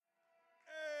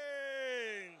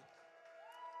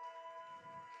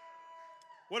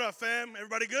What up, fam?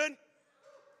 Everybody good?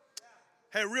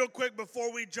 Hey, real quick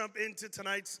before we jump into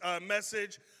tonight's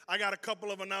message, I got a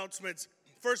couple of announcements.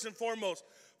 First and foremost,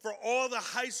 for all the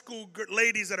high school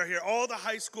ladies that are here, all the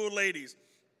high school ladies,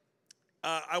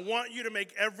 I want you to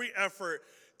make every effort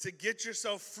to get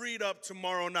yourself freed up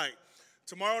tomorrow night.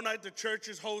 Tomorrow night, the church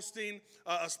is hosting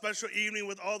a special evening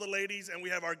with all the ladies, and we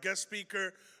have our guest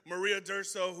speaker, Maria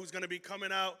Durso, who's going to be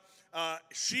coming out.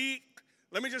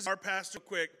 Let me just, our pastor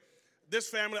quick. This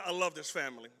family, I love this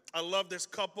family. I love this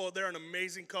couple. They're an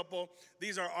amazing couple.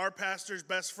 These are our pastor's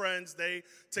best friends. They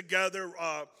together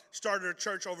started a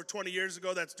church over 20 years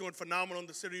ago that's doing phenomenal in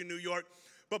the city of New York.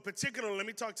 But particularly, let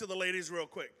me talk to the ladies real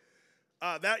quick.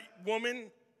 That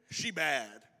woman, she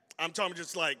bad. I'm talking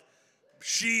just like,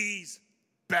 she's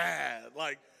bad.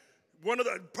 Like one of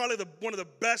the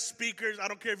best speakers. I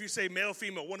don't care if you say male,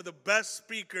 female. One of the best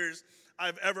speakers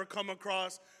I've ever come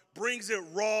across. Brings it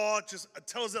raw, just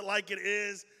tells it like it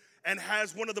is, and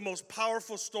has one of the most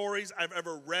powerful stories I've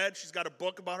ever read. She's got a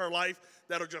book about her life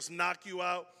that'll just knock you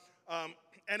out,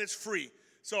 and it's free.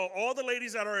 So all the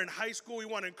ladies that are in high school, we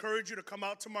want to encourage you to come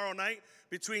out tomorrow night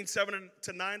between 7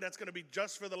 to 9. That's going to be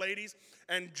just for the ladies.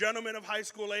 And gentlemen of high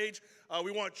school age,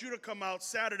 we want you to come out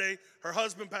Saturday. Her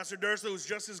husband, Pastor Durso, who's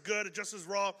just as good, just as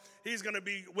raw, he's going to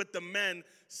be with the men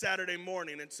Saturday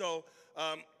morning. And so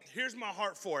here's my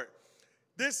heart for it.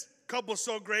 This couple's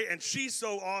so great, and she's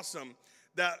so awesome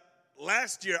that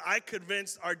last year I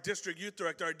convinced our district youth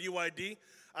director, our DYD,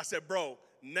 I said, bro,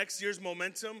 next year's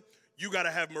Momentum, you got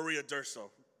to have Maria Durso.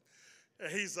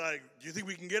 And he's like, do you think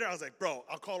we can get her? I was like, bro,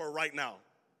 I'll call her right now.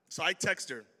 So I text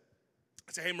her.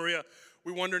 I said, hey, Maria,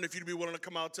 we're wondering if you'd be willing to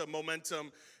come out to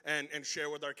Momentum and share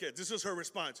with our kids. This was her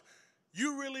response.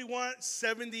 You really want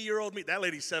 70-year-old me? That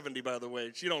lady's 70, by the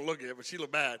way. She don't look it, but she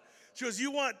look bad. She goes,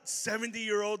 you want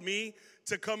 70-year-old me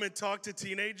to come and talk to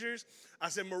teenagers? I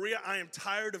said, Maria, I am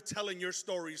tired of telling your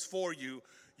stories for you.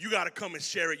 You got to come and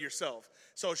share it yourself.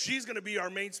 So she's going to be our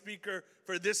main speaker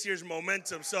for this year's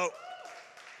Momentum. So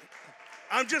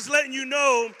I'm just letting you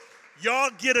know, y'all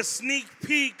get a sneak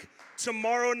peek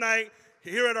tomorrow night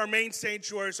here at our main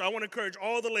sanctuary. So I want to encourage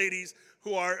all the ladies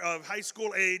who are of high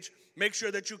school age, make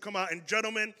sure that you come out. And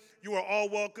gentlemen, you are all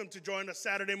welcome to join us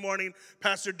Saturday morning.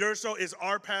 Pastor Durso is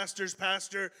our pastor's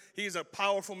pastor. He's a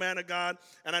powerful man of God,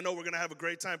 and I know we're going to have a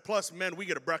great time. Plus, men, we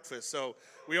get a breakfast, so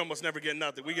we almost never get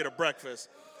nothing. We get a breakfast.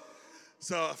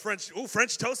 So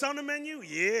French toast on the menu?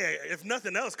 Yeah, if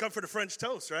nothing else, come for the French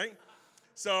toast, right?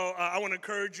 So I want to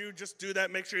encourage you, just do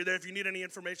that. Make sure you're there. If you need any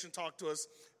information, talk to us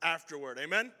afterward.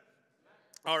 Amen?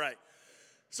 All right.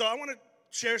 So I want to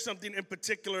share something in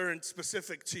particular and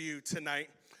specific to you tonight.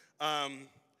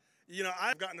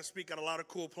 I've gotten to speak at a lot of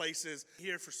cool places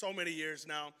here for so many years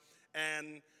now,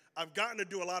 and I've gotten to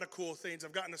do a lot of cool things.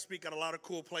 I've gotten to speak at a lot of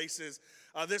cool places.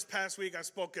 This past week, I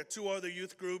spoke at 2 other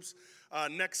youth groups.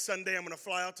 Next Sunday, I'm going to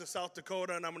fly out to South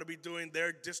Dakota, and I'm going to be doing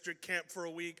their district camp for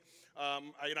a week.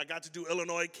 I got to do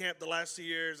Illinois camp the last 2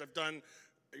 years. I've done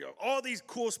all these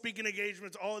cool speaking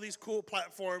engagements, all these cool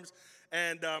platforms.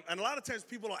 And a lot of times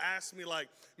people will ask me like,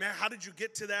 man, how did you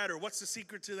get to that? Or what's the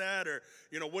secret to that? Or,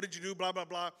 what did you do? Blah, blah,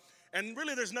 blah. And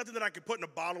really, there's nothing that I could put in a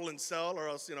bottle and sell, or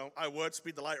else, I would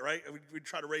speed the light, right? We'd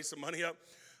try to raise some money up.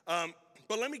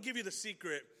 But let me give you the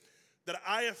secret that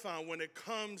I have found when it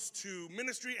comes to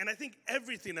ministry, and I think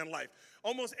everything in life.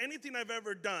 Almost anything I've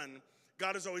ever done,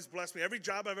 God has always blessed me. Every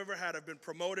job I've ever had, I've been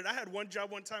promoted. I had one job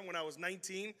one time when I was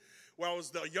 19, where I was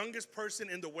the youngest person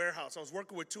in the warehouse. I was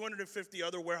working with 250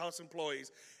 other warehouse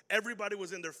employees. Everybody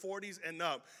was in their 40s and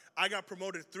up. I got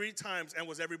promoted 3 times and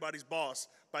was everybody's boss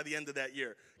by the end of that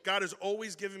year. God has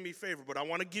always given me favor, but I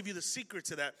want to give you the secret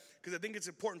to that because I think it's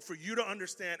important for you to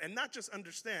understand, and not just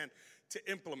understand,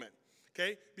 to implement,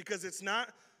 okay? Because it's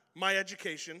not my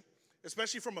education,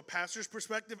 especially from a pastor's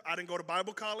perspective. I didn't go to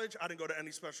Bible college. I didn't go to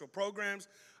any special programs.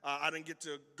 I didn't get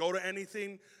to go to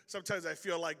anything. Sometimes I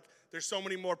feel like there's so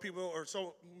many more people or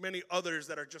so many others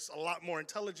that are just a lot more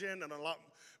intelligent and a lot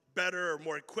better or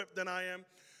more equipped than I am.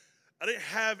 I didn't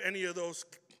have any of those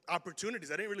opportunities.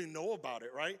 I didn't really know about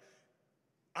it, right?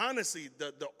 Honestly,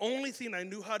 the only thing I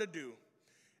knew how to do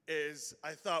is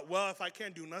I thought, well, if I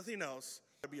can't do nothing else,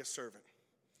 I'd be a servant.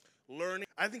 Learning.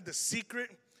 I think the secret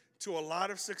to a lot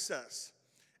of success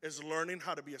is learning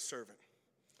how to be a servant.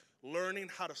 Learning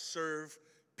how to serve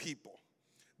people.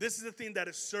 This is the thing that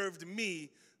has served me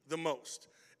the most.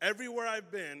 Everywhere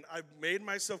I've been, I've made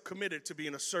myself committed to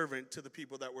being a servant to the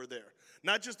people that were there.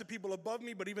 Not just the people above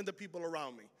me, but even the people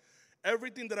around me.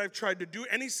 Everything that I've tried to do,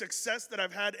 any success that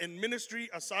I've had in ministry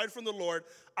aside from the Lord,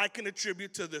 I can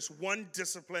attribute to this one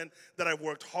discipline that I've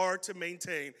worked hard to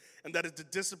maintain, and that is the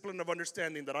discipline of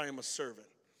understanding that I am a servant.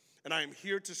 and I am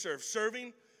here to serve.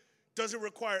 Serving doesn't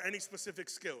require any specific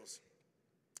skills.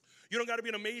 You don't got to be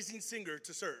an amazing singer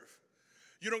to serve.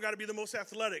 You don't got to be the most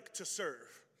athletic to serve.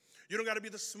 You don't got to be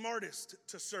the smartest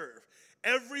to serve.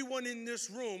 Everyone in this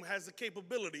room has the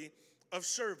capability of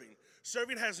serving.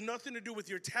 Serving has nothing to do with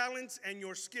your talents and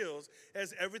your skills. It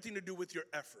has everything to do with your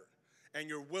effort and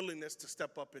your willingness to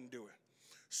step up and do it.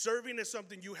 Serving is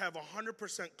something you have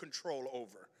 100% control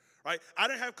over, right? I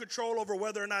don't have control over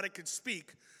whether or not I can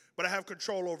speak, but I have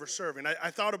control over serving.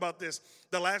 I thought about this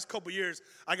the last couple years.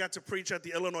 I got to preach at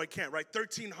the Illinois camp, right?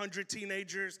 1,300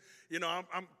 teenagers. You know,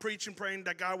 I'm preaching, praying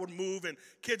that God would move, and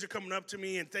kids are coming up to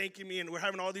me and thanking me, and we're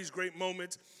having all these great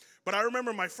moments. But I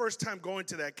remember my first time going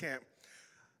to that camp.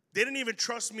 They didn't even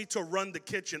trust me to run the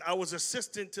kitchen. I was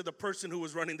assistant to the person who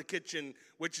was running the kitchen,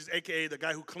 which is AKA the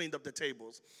guy who cleaned up the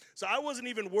tables. So I wasn't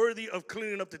even worthy of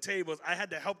cleaning up the tables. I had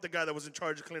to help the guy that was in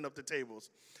charge of cleaning up the tables.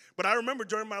 But I remember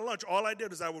during my lunch, all I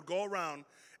did is I would go around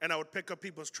and I would pick up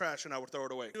people's trash and I would throw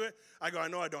it away. I go, I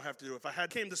know I don't have to do it. If I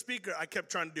became the speaker, I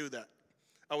kept trying to do that.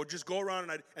 I would just go around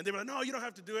and they were like, no, you don't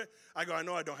have to do it. I go, I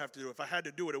know I don't have to do it. If I had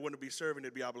to do it, it wouldn't be serving,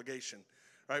 it'd be obligation,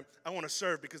 right? I want to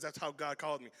serve because that's how God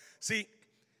called me. See,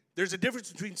 there's a difference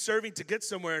between serving to get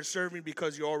somewhere and serving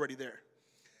because you're already there.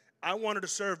 I wanted to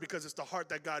serve because it's the heart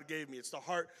that God gave me. It's the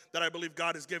heart that I believe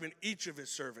God has given each of his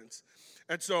servants.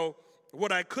 And so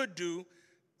what I could do,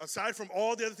 aside from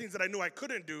all the other things that I knew I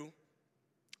couldn't do,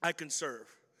 I can serve.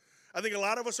 I think a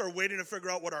lot of us are waiting to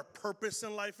figure out what our purpose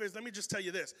in life is. Let me just tell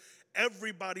you this.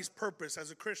 Everybody's purpose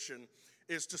as a Christian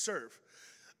is to serve.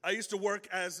 I used to work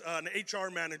as an HR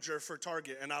manager for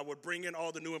Target, and I would bring in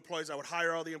all the new employees. I would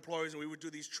hire all the employees, and we would do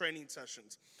these training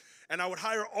sessions. And I would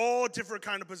hire all different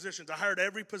kind of positions. I hired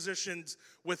every position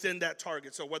within that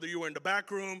Target. So whether you were in the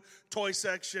back room, toy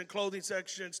section, clothing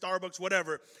section, Starbucks,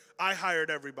 whatever, I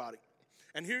hired everybody.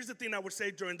 And here's the thing I would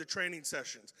say during the training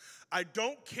sessions. I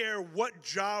don't care what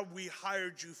job we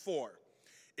hired you for.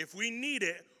 If we need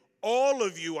it, all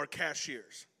of you are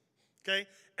cashiers, okay?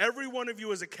 Every one of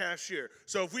you is a cashier.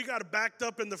 So if we got it backed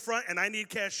up in the front and I need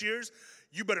cashiers,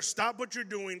 you better stop what you're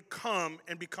doing, come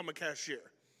and become a cashier,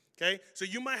 okay? So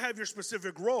you might have your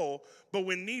specific role, but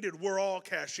when needed, we're all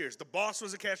cashiers. The boss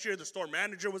was a cashier. The store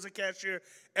manager was a cashier.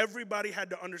 Everybody had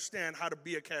to understand how to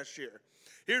be a cashier.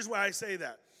 Here's why I say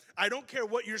that. I don't care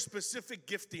what your specific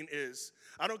gifting is.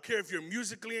 I don't care if you're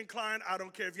musically inclined. I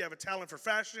don't care if you have a talent for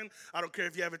fashion. I don't care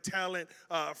if you have a talent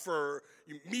for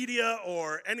media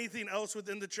or anything else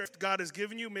within the church God has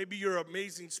given you. Maybe you're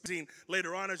amazing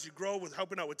later on as you grow with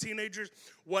helping out with teenagers.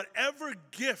 Whatever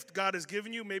gift God has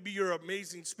given you, maybe you're an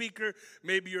amazing speaker.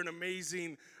 Maybe you're an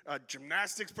amazing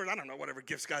gymnastics person. I don't know, whatever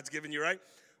gifts God's given you, right?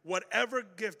 Whatever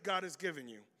gift God has given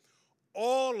you,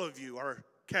 all of you are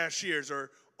cashiers,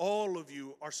 or all of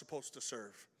you are supposed to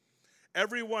serve.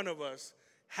 Every one of us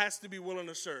has to be willing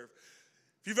to serve.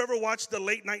 If you've ever watched the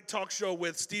late night talk show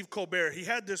with Steve Colbert, he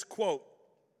had this quote.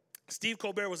 Steve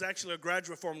Colbert was actually a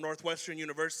graduate from Northwestern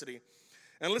University.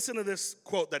 And listen to this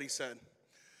quote that he said.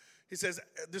 He says,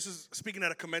 this is speaking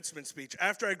at a commencement speech.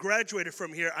 After I graduated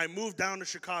from here, I moved down to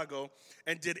Chicago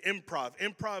and did improv.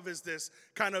 Improv is this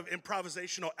kind of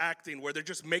improvisational acting where they're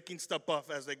just making stuff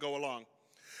up as they go along.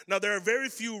 Now, there are very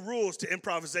few rules to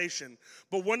improvisation,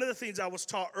 but one of the things I was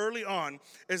taught early on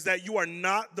is that you are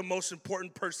not the most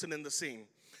important person in the scene.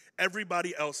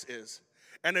 Everybody else is.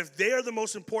 And if they are the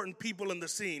most important people in the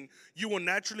scene, you will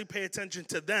naturally pay attention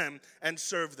to them and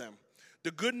serve them.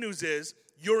 The good news is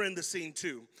you're in the scene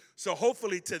too. So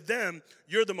hopefully to them,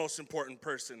 you're the most important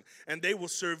person, and they will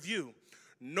serve you.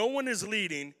 No one is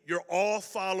leading. You're all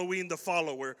following the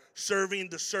follower, serving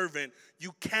the servant.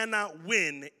 You cannot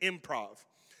win improv.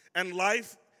 And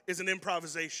life is an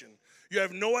improvisation. You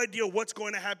have no idea what's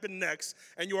going to happen next,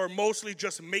 and you are mostly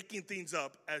just making things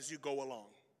up as you go along.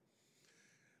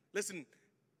 Listen,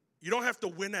 you don't have to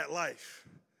win at life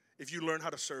if you learn how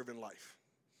to serve in life,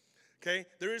 okay?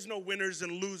 There is no winners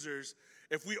and losers.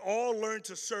 If we all learn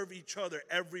to serve each other,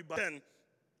 everybody. Then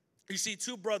you see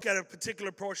two brothers at a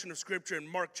particular portion of Scripture in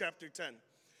Mark chapter 10.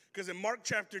 Because in Mark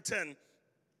chapter 10,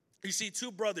 you see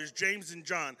two brothers, James and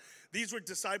John. These were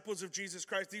disciples of Jesus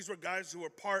Christ. These were guys who were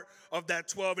part of that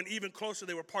 12, and even closer,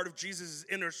 they were part of Jesus'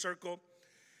 inner circle.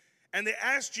 And they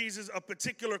asked Jesus a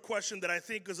particular question that I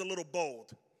think is a little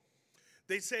bold.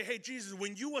 They say, hey, Jesus,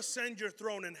 when you ascend your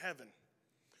throne in heaven,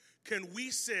 can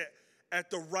we sit at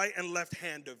the right and left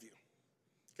hand of you?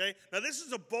 Okay? Now, this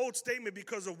is a bold statement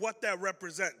because of what that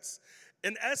represents.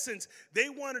 In essence, they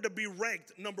wanted to be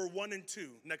ranked number 1 and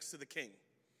 2 next to the king.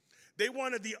 They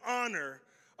wanted the honor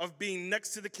of being next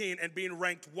to the king and being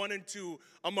ranked 1 and 2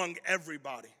 among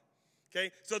everybody.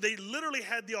 Okay? So they literally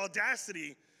had the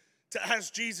audacity to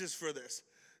ask Jesus for this.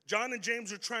 John and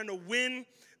James were trying to win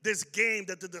this game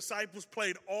that the disciples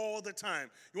played all the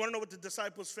time. You want to know what the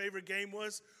disciples' favorite game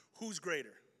was? Who's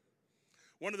greater?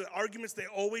 One of the arguments they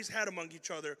always had among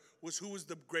each other was who was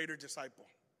the greater disciple?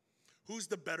 Who's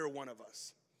the better one of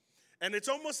us? And it's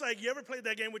almost like, you ever played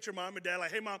that game with your mom and dad?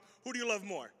 Like, hey, mom, who do you love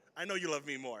more? I know you love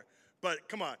me more. But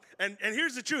come on. And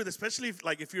here's the truth, especially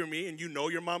if you're me and you know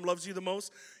your mom loves you the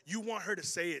most, you want her to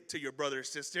say it to your brother or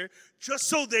sister just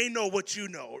so they know what you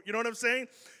know. You know what I'm saying?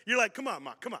 You're like, come on,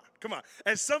 mom, come on.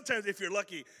 And sometimes if you're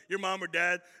lucky, your mom or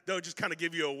dad, they'll just kind of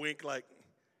give you a wink like,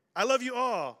 I love you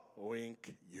all.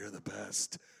 Wink, you're the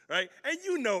best, right? And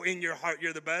you know in your heart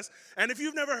you're the best. And if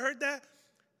you've never heard that,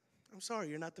 I'm sorry,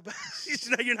 you're not the best.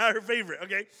 You're not her favorite,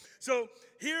 okay? So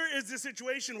here is the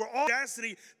situation where all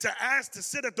audacity to ask to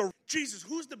sit at the, Jesus,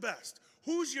 who's the best?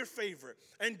 Who's your favorite?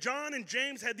 And John and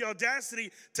James had the audacity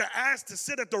to ask to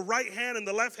sit at the right hand and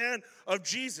the left hand of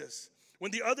Jesus.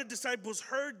 When the other disciples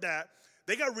heard that,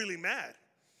 they got really mad.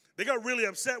 They got really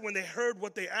upset when they heard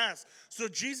what they asked. So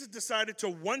Jesus decided to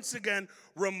once again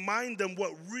remind them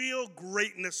what real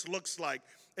greatness looks like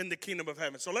in the kingdom of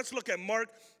heaven. So let's look at Mark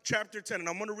chapter 10, and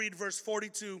I'm going to read verse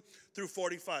 42 through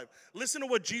 45. Listen to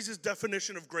what Jesus'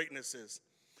 definition of greatness is.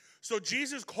 So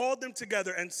Jesus called them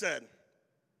together and said,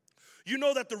 you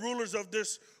know that the rulers of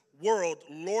this world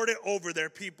lord it over their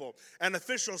people, and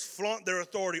officials flaunt their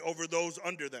authority over those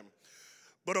under them.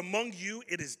 But among you,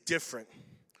 it is different.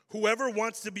 Whoever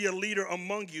wants to be a leader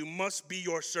among you must be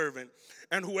your servant,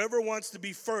 and whoever wants to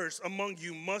be first among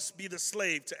you must be the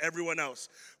slave to everyone else.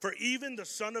 For even the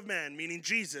Son of Man, meaning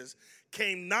Jesus,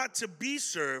 came not to be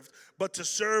served, but to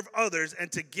serve others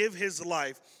and to give his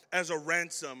life as a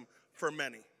ransom for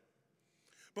many.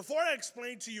 Before I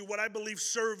explain to you what I believe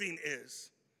serving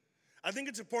is, I think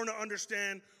it's important to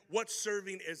understand what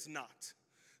serving is not.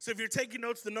 So if you're taking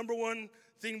notes, the number one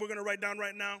thing we're going to write down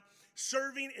right now,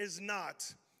 serving is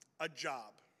not a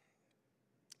job.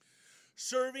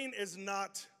 Serving is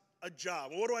not a job.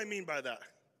 What do I mean by that?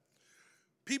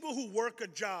 People who work a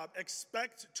job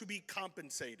expect to be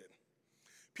compensated.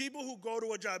 People who go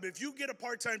to a job, if you get a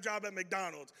part-time job at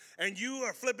McDonald's and you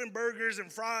are flipping burgers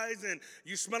and fries and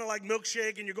you smell like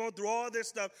milkshake and you're going through all this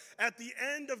stuff, at the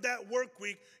end of that work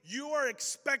week, you are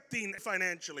expecting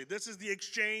financially. This is the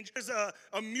exchange. There's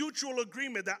a mutual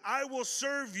agreement that I will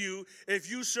serve you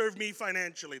if you serve me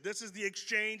financially. This is the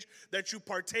exchange that you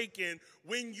partake in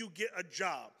when you get a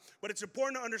job. But it's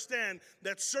important to understand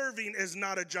that serving is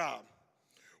not a job.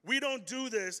 We don't do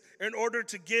this in order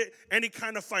to get any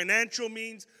kind of financial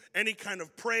means, any kind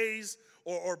of praise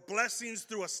or blessings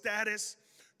through a status.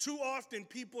 Too often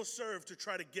people serve to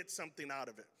try to get something out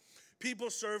of it. People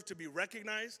serve to be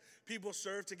recognized. People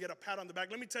serve to get a pat on the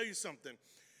back. Let me tell you something.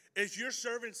 If you're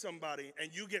serving somebody and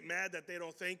you get mad that they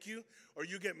don't thank you, or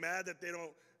you get mad that they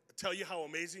don't tell you how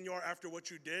amazing you are after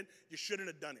what you did, you shouldn't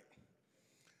have done it,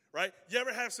 right? You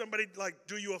ever have somebody like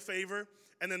do you a favor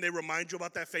and then they remind you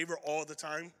about that favor all the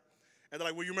time? And they're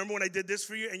like, well, you remember when I did this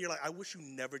for you? And you're like, I wish you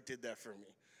never did that for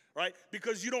me, right?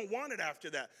 Because you don't want it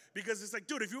after that. Because it's like,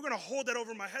 dude, if you were going to hold that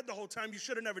over my head the whole time, you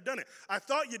should have never done it. I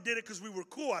thought you did it because we were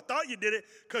cool. I thought you did it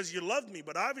because you loved me.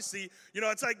 But obviously,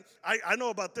 it's like, I know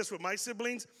about this with my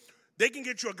siblings. They can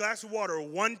get you a glass of water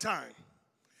one time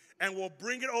and will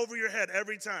bring it over your head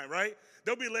every time, right?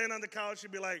 They'll be laying on the couch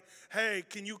and be like, hey,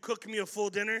 can you cook me a full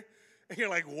dinner? And you're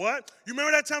like, what? You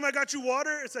remember that time I got you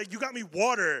water? It's like, you got me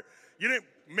water. You didn't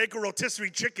make a rotisserie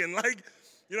chicken. Like,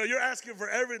 you're asking for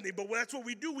everything. But that's what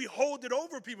we do. We hold it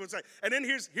over people. It's like, and then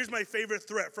here's my favorite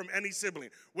threat from any sibling.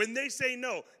 When they say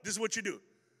no, this is what you do.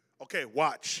 Okay,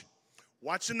 watch.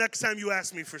 Watch the next time you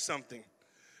ask me for something,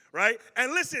 right?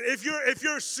 And listen, if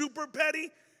you're super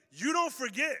petty, you don't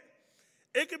forget.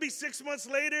 It could be 6 months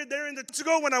later, they're in the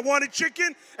ago when I wanted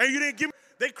chicken, and you didn't give me.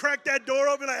 They crack that door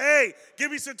open like, hey,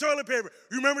 give me some toilet paper.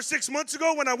 You remember 6 months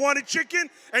ago when I wanted chicken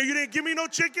and you didn't give me no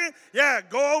chicken? Yeah,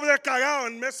 go over there, cagao,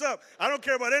 and mess up. I don't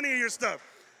care about any of your stuff,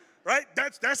 right?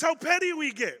 That's how petty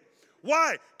we get.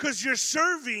 Why? Because you're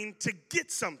serving to get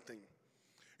something.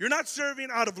 You're not serving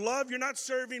out of love. You're not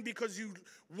serving because you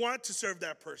want to serve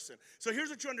that person. So here's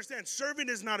what you understand. Serving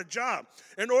is not a job.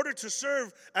 In order to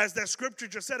serve, as that scripture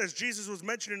just said, as Jesus was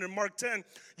mentioning in Mark 10,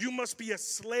 you must be a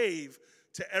slave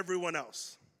to everyone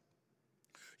else.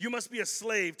 You must be a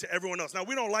slave to everyone else. Now,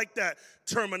 we don't like that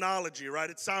terminology, right?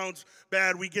 It sounds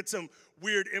bad. We get some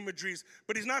weird imageries.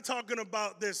 But he's not talking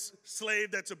about this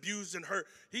slave that's abused and hurt.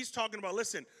 He's talking about,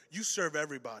 listen, you serve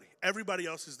everybody. Everybody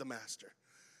else is the master.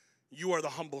 You are the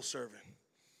humble servant.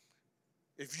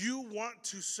 If you want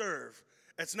to serve,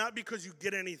 it's not because you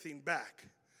get anything back.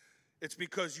 It's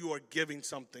because you are giving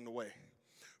something away.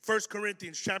 1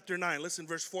 Corinthians chapter 9, listen,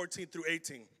 verse 14 through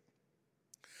 18.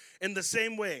 In the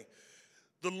same way,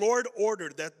 the Lord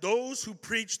ordered that those who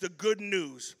preach the good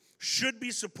news should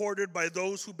be supported by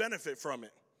those who benefit from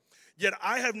it. Yet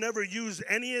I have never used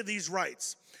any of these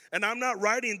rights, and I'm not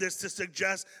writing this to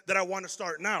suggest that I want to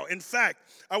start now. In fact,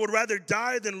 I would rather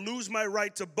die than lose my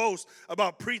right to boast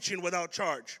about preaching without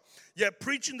charge. Yet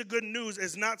preaching the good news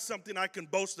is not something I can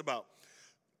boast about.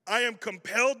 I am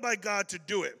compelled by God to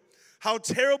do it. How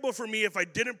terrible for me if I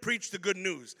didn't preach the good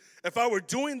news. If I were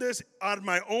doing this on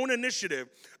my own initiative,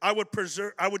 I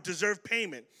would deserve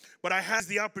payment. But I had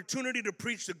the opportunity to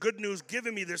preach the good news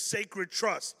given me this sacred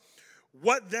trust.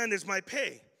 What then is my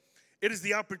pay? It is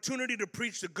the opportunity to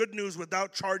preach the good news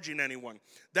without charging anyone.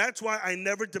 That's why I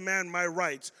never demand my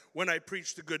rights when I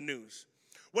preach the good news.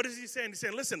 What is he saying? He's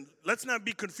saying, listen, let's not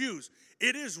be confused.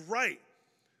 It is right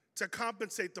to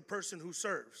compensate the person who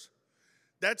serves.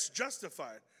 That's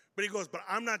justified. But he goes, but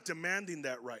I'm not demanding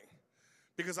that right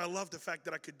because I love the fact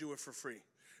that I could do it for free.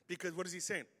 Because what is he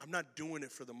saying? I'm not doing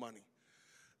it for the money.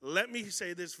 Let me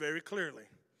say this very clearly.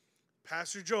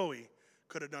 Pastor Joey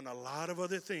could have done a lot of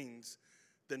other things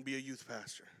than be a youth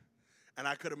pastor. And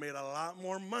I could have made a lot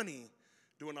more money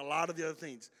doing a lot of the other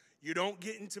things. You don't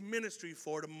get into ministry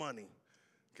for the money,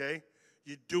 okay?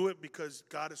 You do it because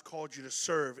God has called you to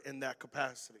serve in that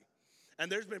capacity. And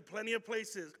there's been plenty of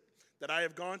places that I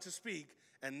have gone to speak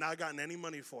and not gotten any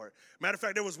money for it. Matter of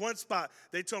fact, there was one spot,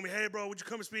 they told me, hey, bro, would you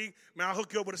come and speak? Man, I'll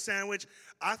hook you up with a sandwich.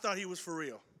 I thought he was for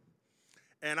real.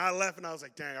 And I left, and I was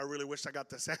like, dang, I really wish I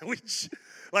got the sandwich.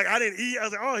 Like, I didn't eat. I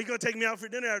was like, oh, he's going to take me out for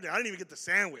dinner. I didn't even get the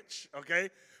sandwich, okay?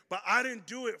 But I didn't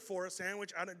do it for a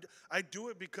sandwich. I do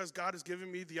it because God has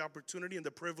given me the opportunity and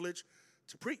the privilege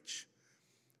to preach.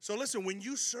 So listen, when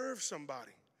you serve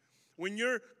somebody, when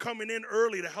you're coming in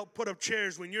early to help put up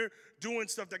chairs, when you're doing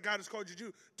stuff that God has called you to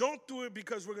do, don't do it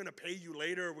because we're going to pay you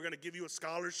later, or we're going to give you a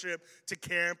scholarship to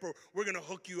camp, or we're going to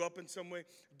hook you up in some way.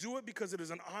 Do it because it is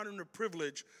an honor and a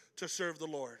privilege to serve the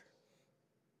Lord.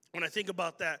 When I think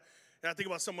about that, and I think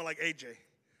about someone like AJ.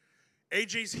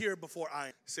 AJ's here before I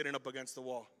am, sitting up against the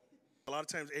wall. A lot of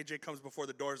times AJ comes before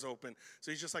the doors open, so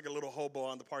he's just like a little hobo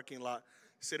on the parking lot,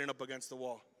 sitting up against the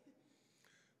wall.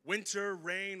 Winter,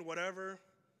 rain, whatever,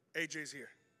 AJ's here.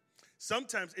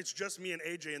 Sometimes it's just me and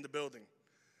AJ in the building.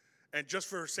 And just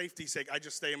for safety's sake, I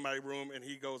just stay in my room and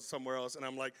he goes somewhere else. And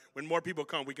I'm like, when more people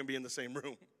come, we can be in the same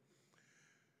room.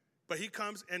 But he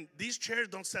comes, and these chairs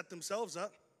don't set themselves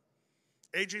up.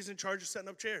 AJ's in charge of setting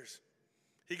up chairs.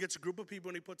 He gets a group of people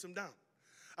and he puts them down.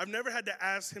 I've never had to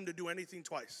ask him to do anything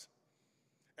twice.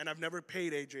 And I've never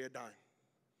paid AJ a dime.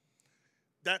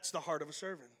 That's the heart of a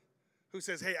servant who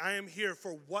says, hey, I am here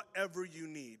for whatever you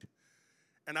need.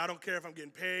 And I don't care if I'm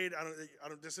getting paid.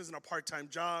 This isn't a part-time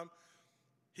job.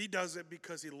 He does it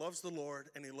because he loves the Lord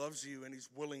and he loves you and he's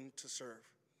willing to serve.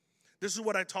 This is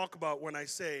what I talk about when I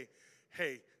say,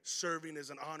 hey, serving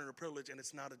is an honor and a privilege and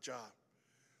it's not a job.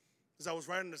 As I was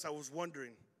writing this, I was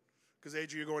wondering, because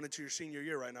AJ, you're going into your senior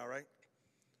year right now, right?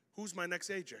 Who's my next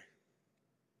AJ?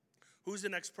 Who's the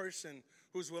next person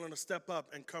who's willing to step up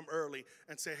and come early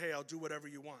and say, hey, I'll do whatever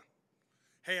you want.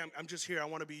 Hey, I'm just here. I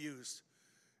want to be used.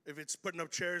 If it's putting up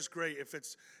chairs, great. If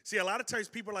it's, see, a lot of times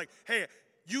people are like, hey,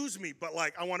 use me, but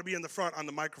like I want to be in the front on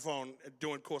the microphone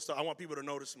doing cool stuff. I want people to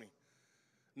notice me.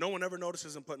 No one ever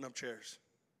notices them putting up chairs.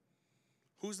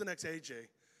 Who's the next AJ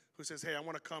who says, hey, I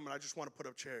want to come and I just want to put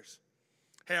up chairs?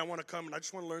 Hey, I want to come and I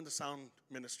just want to learn the sound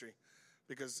ministry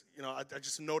because, you know, I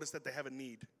just noticed that they have a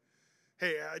need.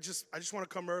 Hey, I just want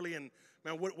to come early and,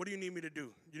 man, what do you need me to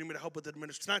do? You need me to help with the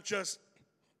administration? It's not just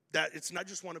that. It's not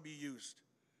just want to be used.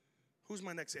 Who's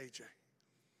my next AJ?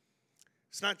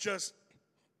 It's not just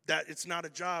that it's not a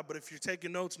job, but if you're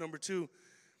taking notes, number 2,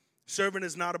 serving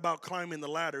is not about climbing the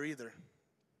ladder either.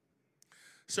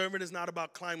 Serving is not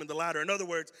about climbing the ladder. In other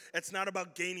words, it's not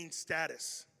about gaining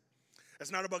status.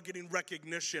 It's not about getting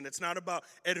recognition. It's not about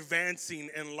advancing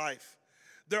in life.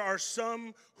 There are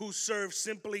some who serve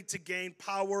simply to gain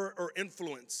power or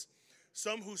influence.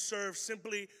 Some who serve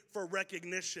simply for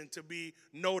recognition, to be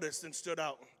noticed and stood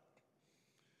out.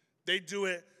 They do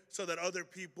it so that other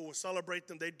people will celebrate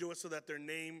them. They do it so that their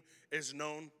name is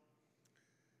known.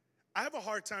 I have a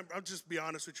hard time, I'll just be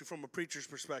honest with you from a preacher's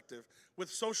perspective. With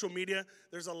social media,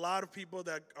 there's a lot of people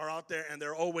that are out there and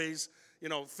they're always, you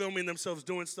know, filming themselves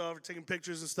doing stuff or taking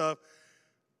pictures and stuff.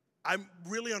 I'm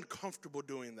really uncomfortable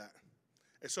doing that.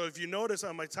 And so if you notice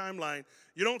on my timeline,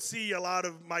 you don't see a lot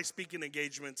of my speaking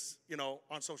engagements, you know,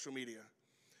 on social media.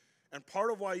 And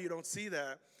part of why you don't see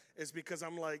that is because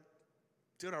I'm like,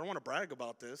 dude, I don't want to brag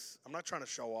about this. I'm not trying to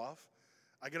show off.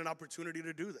 I get an opportunity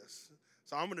to do this.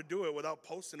 So I'm going to do it without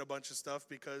posting a bunch of stuff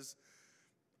because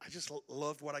I just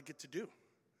love what I get to do.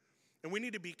 And we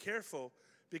need to be careful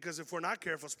Because if we're not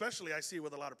careful, especially I see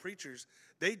with a lot of preachers,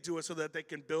 they do it so that they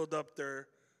can build up their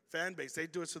fan base. They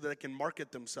do it so that they can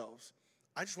market themselves.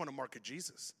 I just want to market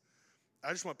Jesus.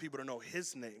 I just want people to know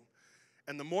his name.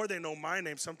 And the more they know my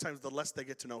name, sometimes the less they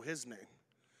get to know his name.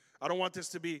 I don't want this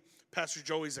to be Pastor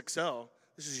Joey's Excel.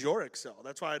 This is your Excel.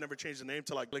 That's why I never changed the name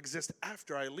to like exist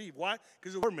after I leave. Why?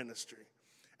 Because it's our ministry.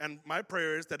 And my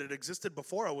prayer is that it existed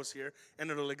before I was here and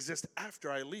it'll exist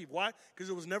after I leave. Why? Because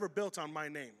it was never built on my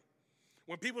name.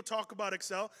 When people talk about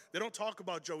Excel, they don't talk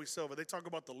about Joey Silva. They talk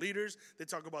about the leaders. They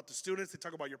talk about the students. They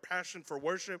talk about your passion for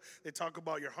worship. They talk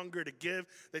about your hunger to give.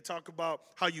 They talk about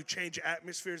how you change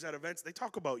atmospheres at events. They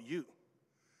talk about you.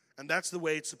 And that's the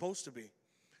way it's supposed to be.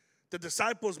 The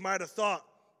disciples might have thought,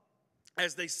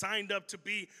 as they signed up to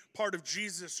be part of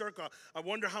Jesus' circle, I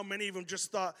wonder how many of them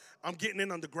just thought, I'm getting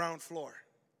in on the ground floor.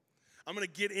 I'm going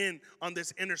to get in on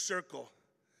this inner circle.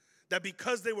 That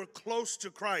because they were close to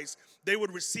Christ, they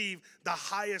would receive the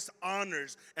highest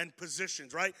honors and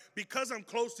positions, right? Because I'm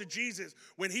close to Jesus,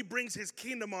 when he brings his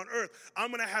kingdom on earth,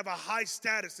 I'm going to have a high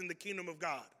status in the kingdom of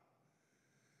God.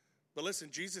 But listen,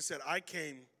 Jesus said, I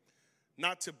came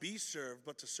not to be served,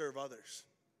 but to serve others.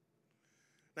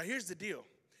 Now, here's the deal.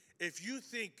 If you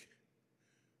think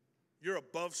you're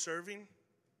above serving,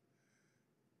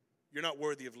 you're not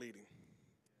worthy of leading.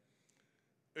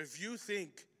 If you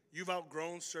think you've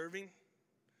outgrown serving,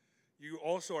 you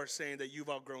also are saying that you've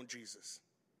outgrown Jesus.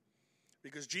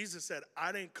 Because Jesus said,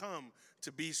 I didn't come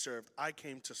to be served, I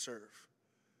came to serve.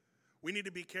 We need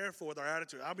to be careful with our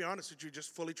attitude. I'll be honest with you,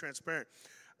 just fully transparent.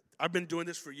 I've been doing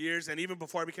this for years, and even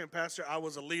before I became pastor, I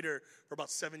was a leader for about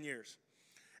 7 years.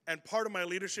 And part of my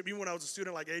leadership, even when I was a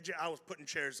student like AJ, I was putting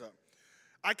chairs up.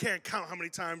 I can't count how many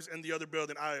times in the other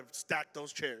building I have stacked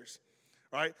those chairs,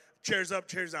 right? Chairs up,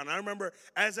 chairs down. And I remember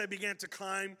as I began to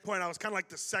climb, I was kind of like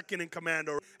the second in command,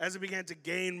 or as I began to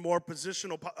gain more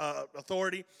positional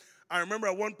authority, I remember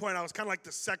at one point I was kind of like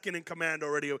the second in command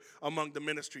already among the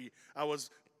ministry. I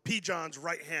was P. John's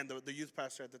right hand, the youth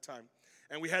pastor at the time.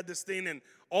 And we had this thing, and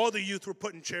all the youth were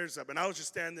putting chairs up, and I was just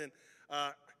standing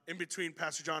in between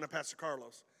Pastor John and Pastor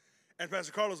Carlos. And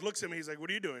Pastor Carlos looks at me, he's like, what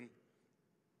are you doing?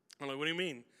 I'm like, what do you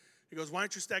mean? He goes, why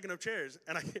aren't you stacking up chairs?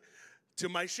 And to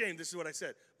my shame, this is what I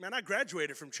said. Man, I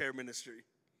graduated from chair ministry.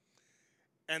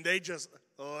 And they just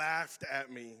laughed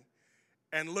at me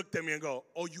and looked at me and go,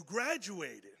 oh, you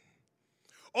graduated.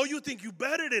 Oh, you think you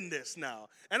better than this now.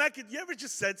 And you ever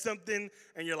just said something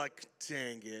and you're like,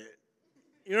 dang it.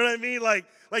 You know what I mean? Like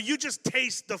you just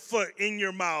taste the foot in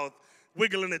your mouth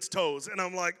wiggling its toes. And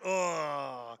I'm like,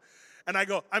 oh. And I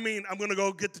go, I'm going to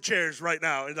go get the chairs right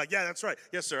now. And like, yeah, that's right.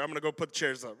 Yes, sir, I'm going to go put the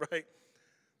chairs up, right?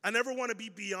 I never want to be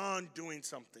beyond doing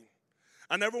something.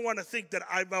 I never want to think that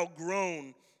I've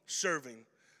outgrown serving.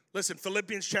 Listen,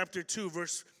 Philippians chapter 2,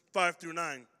 verse 5 through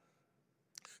 9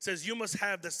 says, you must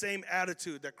have the same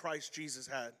attitude that Christ Jesus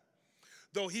had.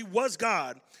 Though he was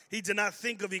God, he did not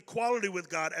think of equality with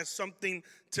God as something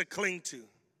to cling to.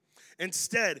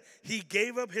 Instead, he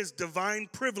gave up his divine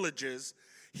privileges.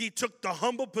 He took the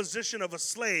humble position of a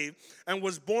slave and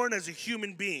was born as a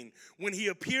human being. When he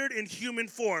appeared in human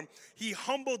form, he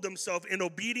humbled himself in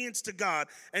obedience to God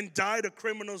and died a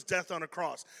criminal's death on a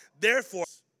cross. Therefore,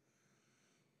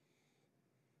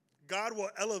 God will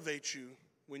elevate you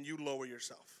when you lower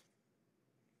yourself.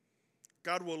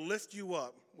 God will lift you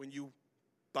up when you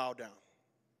bow down.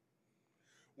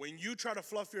 When you try to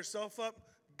fluff yourself up,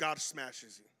 God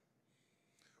smashes you.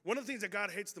 One of the things that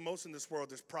God hates the most in this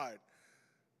world is pride.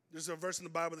 There's a verse in the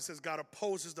Bible that says God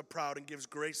opposes the proud and gives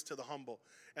grace to the humble.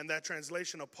 And that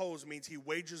translation, oppose, means he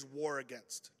wages war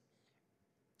against.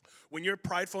 When you're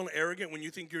prideful and arrogant, when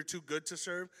you think you're too good to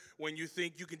serve, when you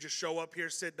think you can just show up here,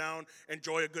 sit down,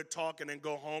 enjoy a good talk, and then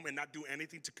go home and not do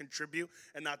anything to contribute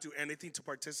and not do anything to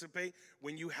participate,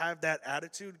 when you have that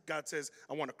attitude, God says,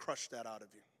 I want to crush that out of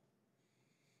you.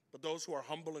 But those who are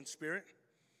humble in spirit,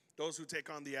 those who take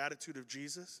on the attitude of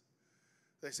Jesus,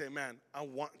 they say, man, I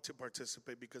want to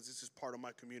participate because this is part of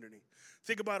my community.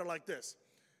 Think about it like this.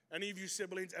 Any of you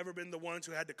siblings ever been the ones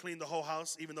who had to clean the whole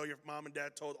house even though your mom and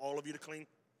dad told all of you to clean?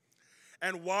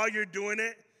 And while you're doing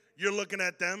it, you're looking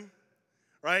at them,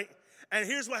 right? And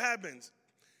here's what happens.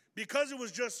 Because it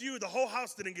was just you, the whole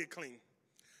house didn't get clean.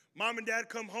 Mom and dad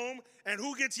come home, and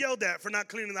who gets yelled at for not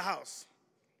cleaning the house?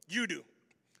 You do.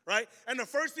 Right? And the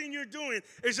first thing you're doing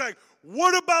is like,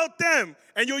 what about them?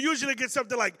 And you'll usually get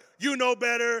something like, you know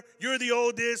better, you're the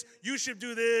oldest, you should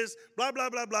do this, blah, blah,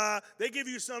 blah, blah. They give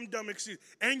you some dumb excuse.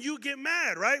 And you get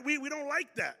mad, right? We don't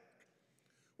like that.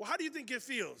 Well, how do you think it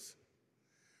feels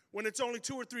when it's only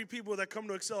 2 or 3 people that come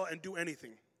to Excel and do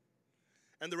anything?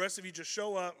 And the rest of you just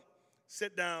show up,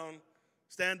 sit down,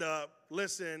 stand up,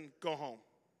 listen, go home.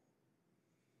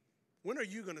 When are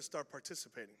you going to start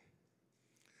participating?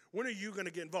 When are you going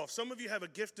to get involved? Some of you have a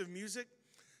gift of music,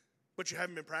 but you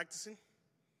haven't been practicing.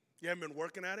 You haven't been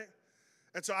working at it.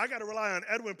 And so I got to rely on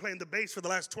Edwin playing the bass for the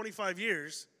last 25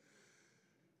 years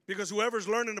because whoever's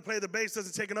learning to play the bass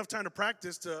doesn't take enough time to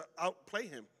practice to outplay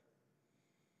him.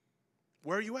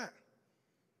 Where are you at?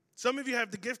 Some of you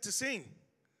have the gift to sing.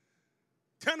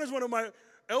 Tana's one of my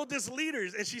eldest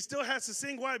leaders, and she still has to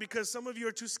sing. Why? Because some of you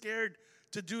are too scared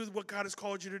to do what God has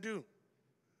called you to do.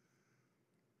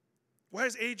 Why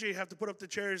does AJ have to put up the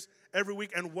chairs every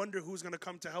week and wonder who's going to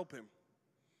come to help him?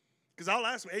 Because I'll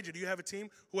ask him, AJ, do you have a team?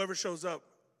 Whoever shows up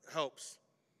helps.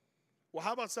 Well,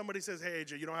 how about somebody says, hey,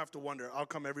 AJ, you don't have to wonder. I'll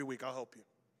come every week. I'll help you.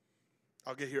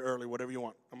 I'll get here early, whatever you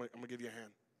want. I'm going to give you a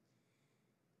hand.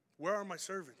 Where are my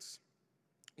servants?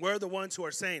 Where are the ones who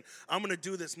are saying, I'm going to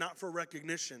do this not for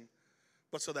recognition,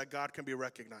 but so that God can be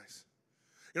recognized?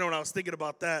 You know, when I was thinking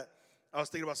about that, I was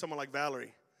thinking about someone like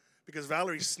Valerie, because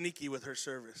Valerie's sneaky with her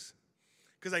service.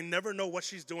 Because I never know what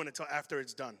she's doing until after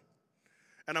it's done.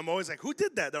 And I'm always like, who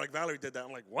did that? They're like, Valerie did that.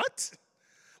 I'm like, what?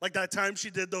 Like that time she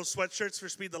did those sweatshirts for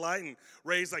Speed the Light and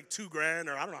raised like $2,000,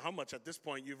 or I don't know how much at this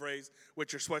point you've raised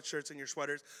with your sweatshirts and your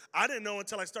sweaters. I didn't know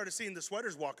until I started seeing the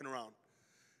sweaters walking around.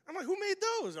 I'm like, who made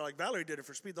those? They're like, Valerie did it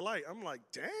for Speed the Light. I'm like,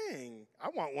 dang, I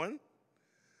want one.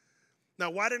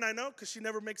 Now, why didn't I know? Because she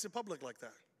never makes it public like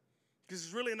that. Because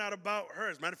it's really not about her.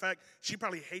 As a matter of fact, she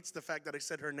probably hates the fact that I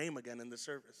said her name again in the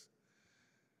service.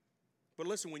 But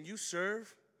listen, when you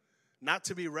serve, not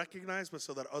to be recognized, but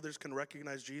so that others can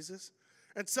recognize Jesus.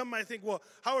 And some might think, well,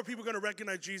 how are people going to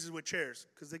recognize Jesus with chairs?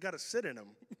 Because they got to sit in them.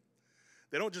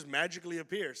 They don't just magically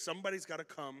appear. Somebody's got to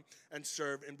come and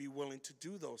serve and be willing to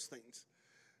do those things.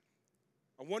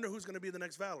 I wonder who's going to be the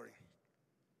next Valerie.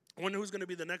 I wonder who's going to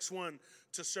be the next one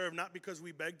to serve, not because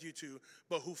we begged you to,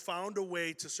 but who found a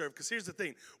way to serve. Because here's the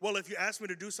thing. Well, if you ask me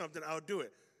to do something, I'll do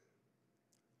it.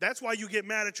 That's why you get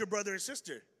mad at your brother and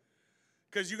sister.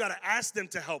 Because you got to ask them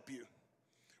to help you.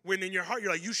 When in your heart,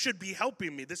 you're like, you should be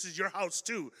helping me. This is your house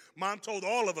too. Mom told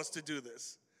all of us to do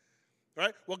this.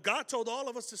 Right? Well, God told all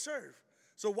of us to serve.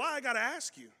 So why I got to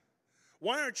ask you?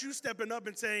 Why aren't you stepping up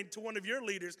and saying to one of your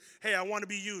leaders, hey, I want to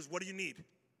be used. What do you need?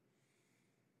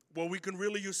 Well, we can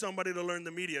really use somebody to learn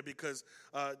the media because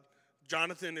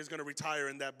Jonathan is going to retire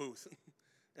in that booth.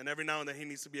 And every now and then he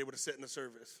needs to be able to sit in the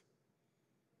service.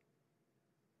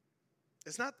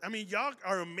 It's not, I mean, y'all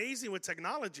are amazing with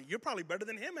technology. You're probably better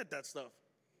than him at that stuff.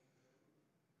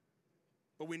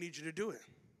 But we need you to do it.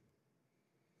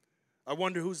 I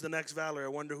wonder who's the next Valerie. I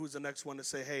wonder who's the next one to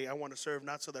say, hey, I want to serve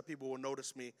not so that people will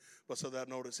notice me, but so that I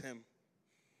notice him.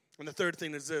 And the third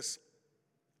thing is this.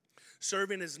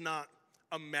 Serving is not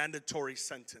a mandatory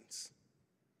sentence.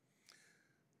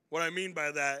 What I mean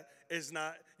by that is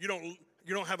not, you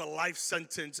don't have a life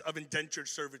sentence of indentured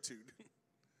servitude.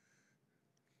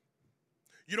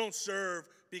 You don't serve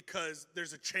because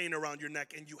there's a chain around your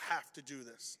neck and you have to do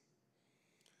this.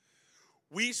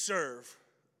 We serve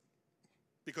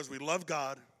because we love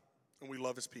God and we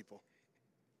love his people.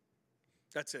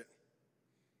 That's it.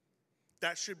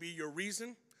 That should be your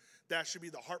reason. That should be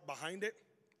the heart behind it.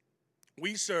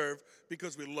 We serve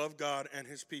because we love God and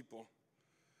his people.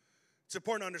 It's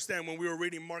important to understand when we were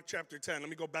reading Mark chapter 10. Let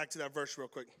me go back to that verse real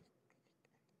quick.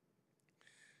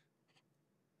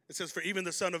 It says, for even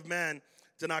the Son of Man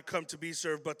did not come to be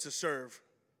served, but to serve,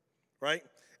 right?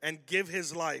 And give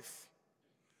his life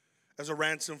as a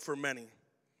ransom for many.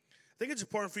 I think it's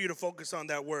important for you to focus on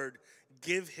that word,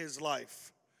 give his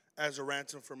life as a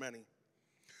ransom for many.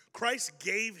 Christ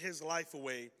gave his life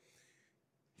away.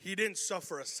 He didn't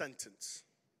suffer a sentence.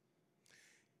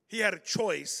 He had a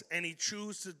choice, and he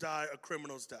chose to die a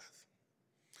criminal's death.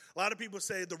 A lot of people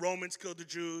say the Romans killed the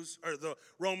Jews, or the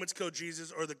Romans killed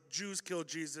Jesus, or the Jews killed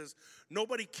Jesus.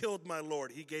 Nobody killed my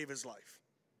Lord. He gave his life.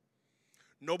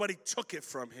 Nobody took it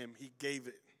from him. He gave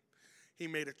it. He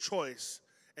made a choice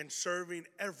in serving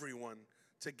everyone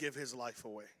to give his life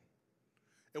away.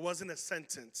 It wasn't a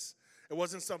sentence. It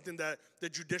wasn't something that the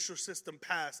judicial system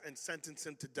passed and sentenced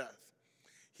him to death.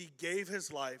 He gave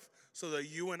his life so that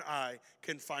you and I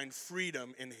can find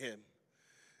freedom in him.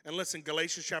 And listen,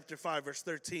 Galatians chapter 5, verse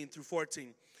 13 through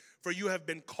 14. For you have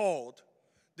been called.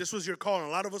 This was your calling. A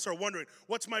lot of us are wondering,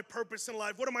 what's my purpose in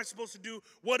life? What am I supposed to do?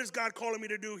 What is God calling me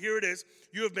to do? Here it is.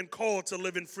 You have been called to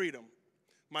live in freedom,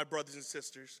 my brothers and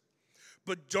sisters.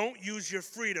 But don't use your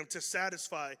freedom to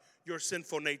satisfy your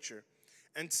sinful nature.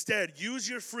 Instead, use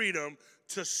your freedom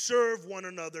to serve one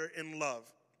another in love.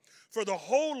 For the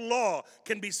whole law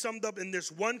can be summed up in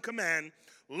this one command,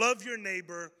 love your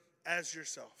neighbor as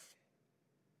yourself.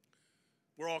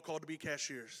 We're all called to be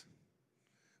cashiers.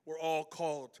 We're all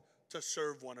called to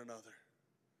serve one another.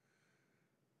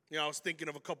 I was thinking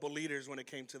of a couple leaders when it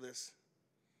came to this.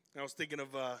 I was thinking of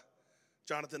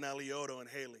Jonathan Alioto and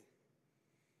Haley.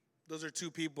 Those are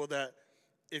two people that,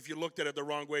 if you looked at it the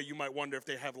wrong way, you might wonder if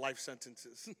they have life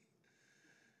sentences.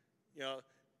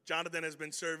 Jonathan has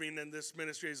been serving in this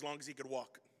ministry as long as he could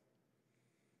walk.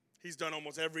 He's done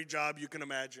almost every job you can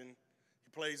imagine.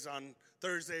 He plays on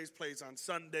Thursdays, plays on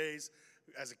Sundays.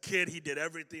 As a kid, he did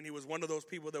everything. He was one of those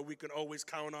people that we could always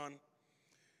count on.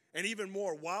 And even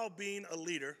more, while being a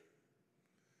leader,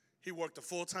 he worked a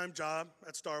full-time job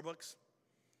at Starbucks.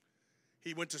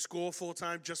 He went to school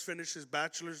full-time, just finished his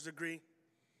bachelor's degree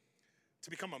to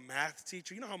become a math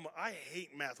teacher. You know how much I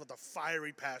hate math with a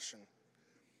fiery passion.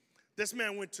 This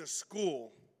man went to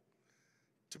school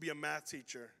to be a math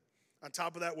teacher. On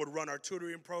top of that, would run our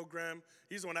tutoring program.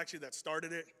 He's the one actually that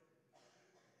started it.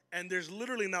 And there's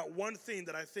literally not one thing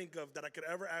that I think of that I could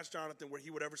ever ask Jonathan where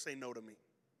he would ever say no to me.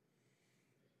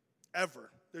 Ever.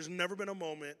 There's never been a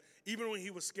moment, even when he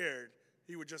was scared,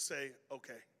 he would just say,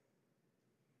 okay.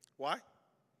 Why?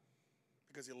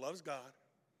 Because he loves God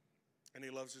and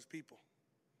he loves his people.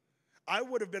 I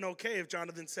would have been okay if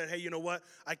Jonathan said, hey, you know what?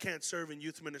 I can't serve in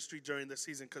youth ministry during this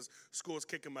season because school's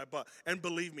kicking my butt. And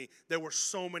believe me, there were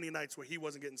so many nights where he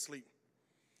wasn't getting sleep.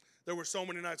 There were so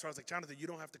many nights where I was like, Jonathan, you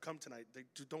don't have to come tonight.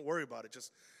 Don't worry about it.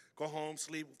 Just go home,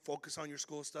 sleep, focus on your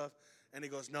school stuff. And he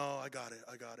goes, no, I got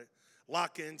it.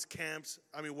 Lock-ins, camps,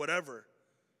 whatever.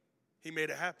 He made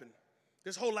it happen.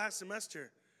 This whole last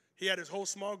semester, he had his whole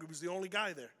small group. He was the only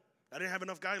guy there. I didn't have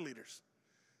enough guy leaders.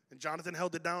 And Jonathan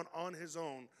held it down on his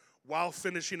own while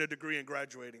finishing a degree and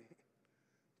graduating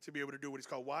to be able to do what he's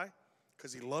called. Why?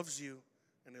 Because he loves you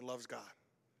and he loves God.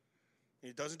 And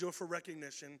he doesn't do it for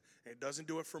recognition, and he doesn't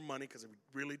do it for money because we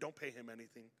really don't pay him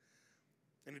anything.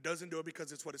 And he doesn't do it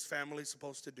because it's what his family's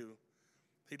supposed to do.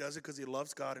 He does it because he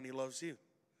loves God and he loves you.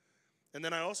 And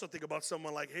then I also think about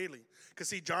someone like Haley. Because,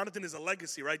 see, Jonathan is a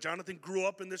legacy, right? Jonathan grew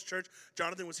up in this church.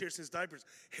 Jonathan was here since diapers.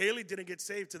 Haley didn't get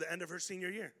saved to the end of her senior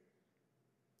year.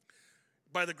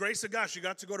 By the grace of God, she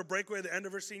got to go to Breakaway at the end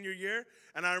of her senior year.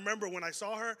 And I remember when I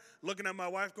saw her looking at my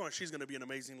wife going, she's going to be an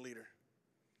amazing leader.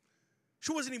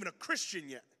 She wasn't even a Christian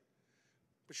yet,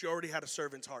 but she already had a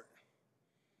servant's heart.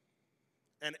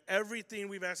 And everything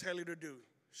we've asked Haley to do,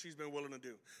 she's been willing to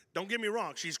do. Don't get me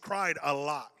wrong, she's cried a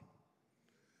lot.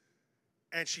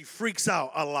 And she freaks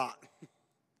out a lot.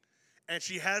 And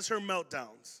she has her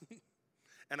meltdowns.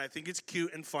 And I think it's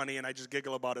cute and funny, and I just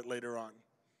giggle about it later on.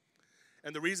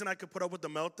 And the reason I could put up with the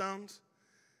meltdowns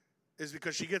is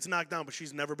because she gets knocked down, but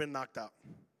she's never been knocked out.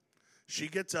 She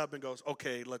gets up and goes,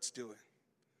 okay, let's do it.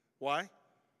 Why?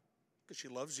 Because she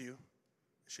loves you.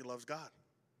 She loves God.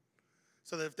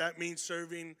 So that if that means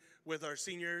serving with our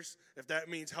seniors, if that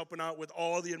means helping out with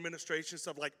all the administration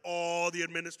stuff,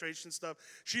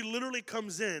 she literally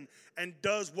comes in and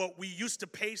does what we used to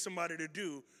pay somebody to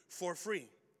do for free.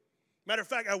 Matter of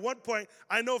fact, at one point,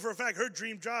 I know for a fact her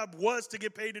dream job was to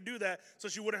get paid to do that so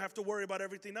she wouldn't have to worry about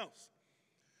everything else.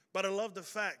 But I love the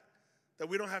fact that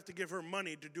we don't have to give her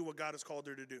money to do what God has called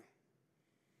her to do.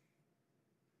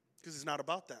 Because it's not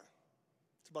about that.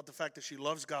 It's about the fact that she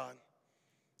loves God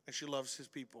and she loves his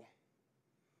people.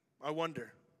 I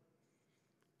wonder,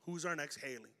 who's our next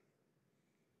Haley?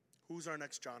 Who's our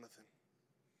next Jonathan?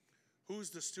 Who's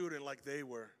the student like they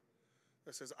were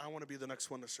that says, I want to be the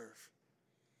next one to serve?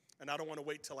 And I don't want to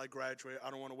wait till I graduate. I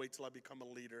don't want to wait till I become a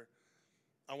leader.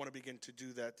 I want to begin to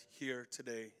do that here,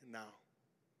 today, now.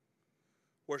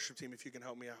 Worship team, if you can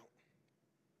help me out.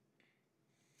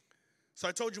 So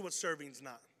I told you what serving's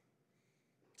not.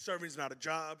 Serving's not a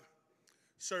job.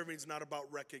 Serving's not about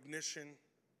recognition.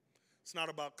 It's not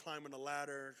about climbing a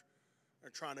ladder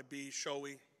or trying to be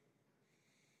showy.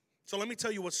 So let me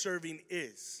tell you what serving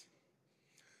is.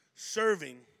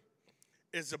 Serving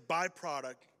is a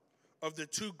byproduct of the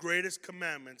two greatest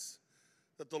commandments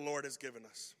that the Lord has given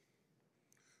us.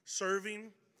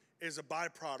 Serving is a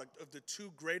byproduct of the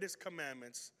two greatest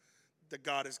commandments that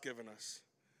God has given us.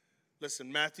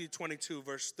 Listen, Matthew 22,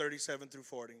 verse 37 through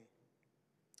 40.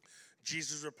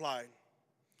 Jesus replied,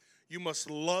 you must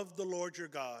love the Lord your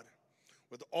God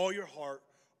with all your heart,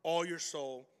 all your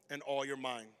soul, and all your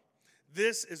mind.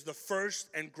 This is the first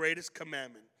and greatest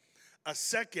commandment. A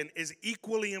second is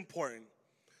equally important.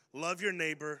 Love your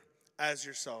neighbor as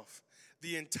yourself.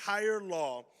 The entire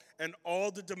law and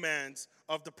all the demands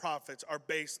of the prophets are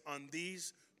based on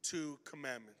these two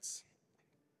commandments.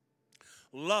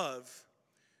 Love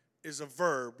is a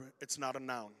verb, it's not a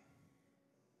noun.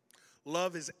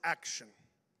 Love is action.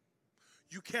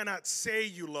 You cannot say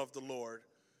you love the Lord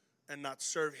and not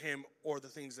serve him or the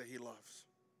things that he loves.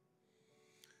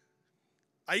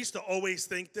 I used to always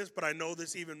think this, but I know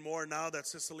this even more now that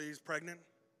Cicely is pregnant.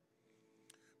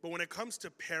 But when it comes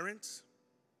to parents,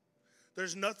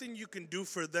 there's nothing you can do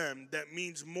for them that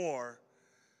means more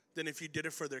than if you did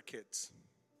it for their kids.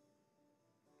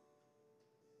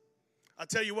 I'll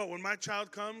tell you what, when my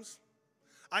child comes,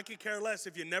 I could care less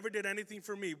if you never did anything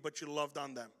for me, but you loved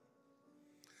on them.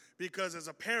 Because as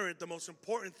a parent, the most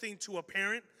important thing to a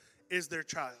parent is their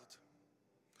child.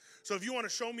 So if you want to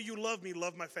show me you love me,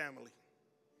 love my family.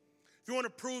 If you want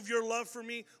to prove your love for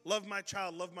me, love my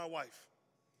child, love my wife.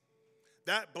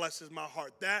 That blesses my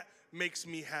heart. That makes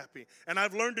me happy. And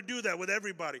I've learned to do that with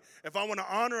everybody. If I want to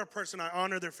honor a person, I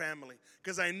honor their family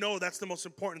because I know that's the most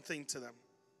important thing to them.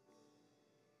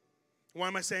 Why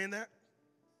am I saying that?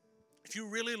 If you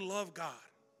really love God,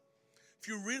 if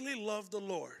you really love the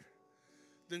Lord,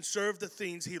 then serve the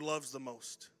things he loves the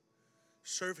most.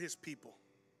 Serve his people.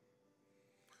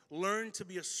 Learn to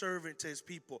be a servant to his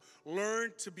people.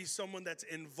 Learn to be someone that's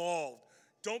involved.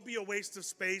 Don't be a waste of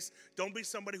space. Don't be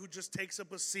somebody who just takes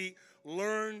up a seat.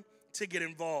 Learn to get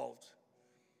involved.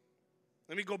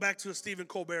 Let me go back to a Stephen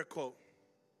Colbert quote.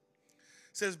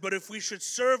 It says, "But if we should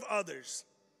serve others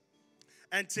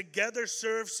and together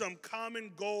serve some common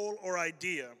goal or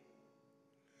idea,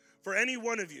 for any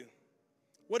one of you,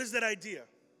 what is that idea?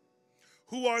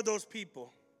 Who are those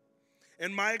people?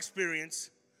 In my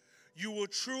experience, you will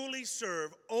truly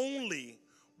serve only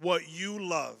what you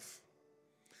love.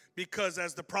 Because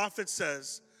as the prophet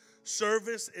says,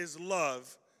 service is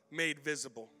love made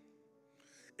visible.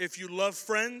 If you love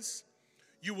friends,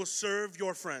 you will serve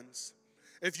your friends.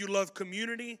 If you love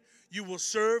community, you will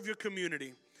serve your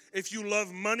community. If you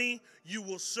love money, you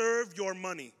will serve your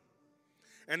money.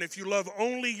 And if you love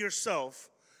only yourself,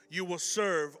 you will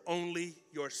serve only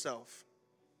yourself.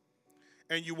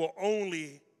 And you will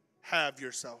only have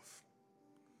yourself.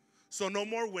 So no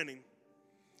more winning.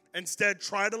 Instead,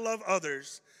 try to love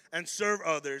others and serve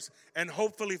others, and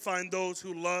hopefully find those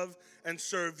who love and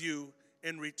serve you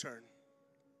in return."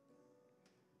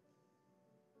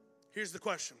 Here's the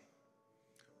question.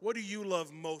 What do you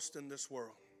love most in this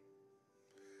world?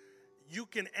 You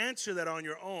can answer that on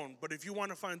your own, but if you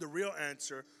want to find the real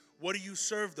answer, what do you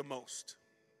serve the most?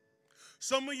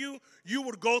 Some of you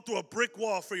would go through a brick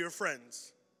wall for your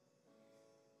friends,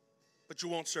 but you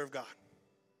won't serve God.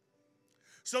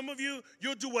 Some of you,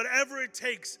 you'll do whatever it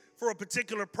takes for a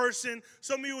particular person.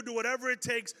 Some of you will do whatever it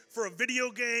takes for a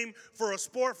video game, for a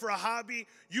sport, for a hobby.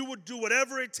 You would do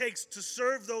whatever it takes to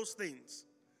serve those things.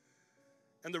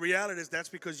 And the reality is that's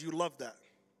because you love that.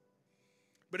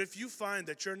 But if you find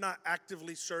that you're not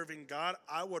actively serving God,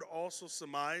 I would also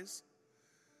surmise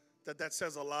that that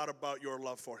says a lot about your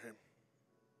love for him.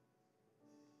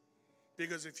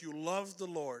 Because if you love the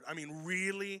Lord, I mean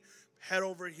really head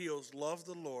over heels love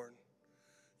the Lord,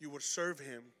 you will serve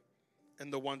him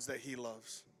and the ones that he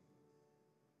loves.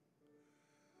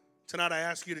 Tonight I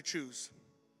ask you to choose.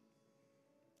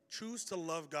 Choose to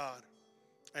love God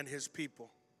and his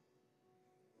people.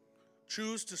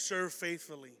 Choose to serve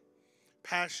faithfully,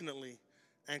 passionately,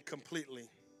 and completely.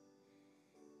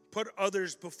 Put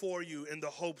others before you in the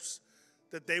hopes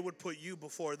that they would put you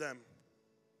before them.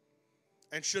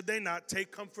 And should they not,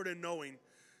 take comfort in knowing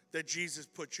that Jesus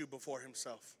put you before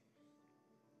himself.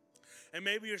 And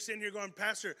maybe you're sitting here going,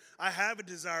 "Pastor, I have a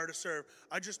desire to serve.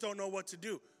 I just don't know what to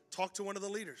do." Talk to one of the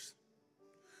leaders.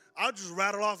 I'll just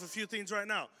rattle off a few things right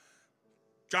now.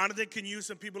 Jonathan can use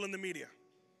some people in the media.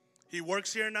 He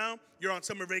works here now. You're on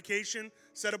summer vacation.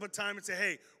 Set up a time and say,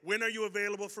 "Hey, when are you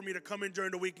available for me to come in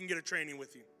during the week and get a training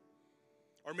with you?"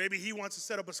 Or maybe he wants to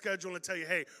set up a schedule and tell you,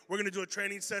 "Hey, we're going to do a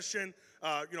training session,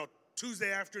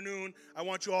 Tuesday afternoon. I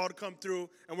want you all to come through,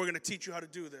 and we're going to teach you how to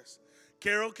do this."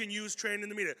 Carol can use training in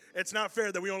the media. It's not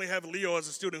fair that we only have Leo as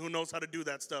a student who knows how to do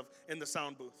that stuff in the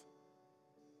sound booth.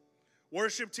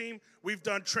 Worship team, we've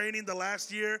done training the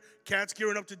last year. Kat's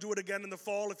gearing up to do it again in the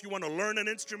fall. If you want to learn an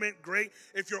instrument, great.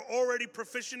 If you're already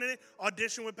proficient in it,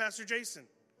 audition with Pastor Jason.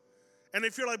 And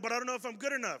if you're like, "But I don't know if I'm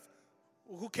good enough,"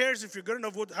 well, who cares? If you're good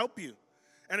enough, we'll help you.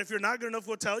 And if you're not good enough,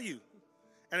 we'll tell you.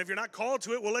 And if you're not called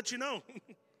to it, we'll let you know.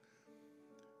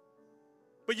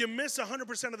 But you miss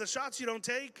 100% of the shots you don't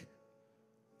take.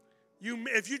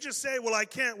 If you just say, "Well, I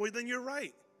can't," well, then you're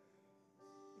right.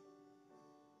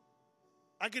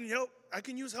 I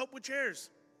can use help with chairs.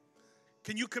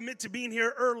 Can you commit to being here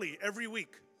early every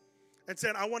week and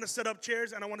saying, "I want to set up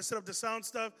chairs and I want to set up the sound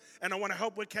stuff and I want to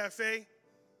help with cafe"?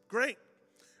 Great.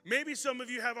 Maybe some of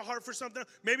you have a heart for something.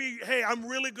 Maybe, "Hey, I'm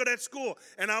really good at school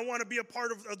and I want to be a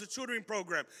part of the tutoring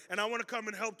program and I want to come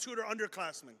and help tutor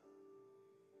underclassmen."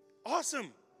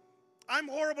 Awesome. I'm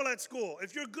horrible at school.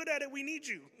 If you're good at it, we need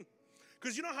you.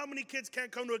 Because you know how many kids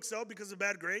can't come to Excel because of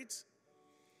bad grades?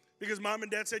 Because mom and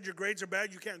dad said your grades are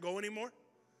bad, you can't go anymore?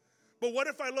 But what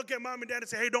if I look at mom and dad and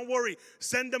say, hey, don't worry,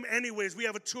 send them anyways. We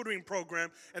have a tutoring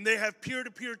program, and they have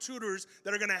peer-to-peer tutors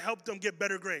that are going to help them get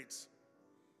better grades.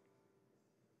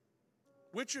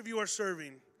 Which of you are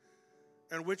serving,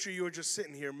 and which of you are just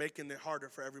sitting here making it harder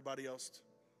for everybody else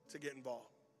to get involved?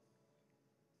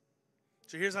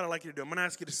 So here's what I'd like you to do. I'm going to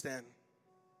ask you to stand.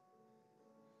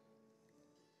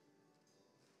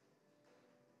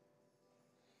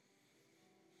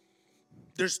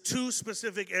 There's two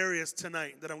specific areas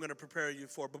tonight that I'm going to prepare you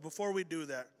for. But before we do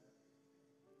that,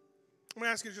 I'm going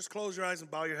to ask you to just close your eyes and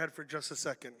bow your head for just a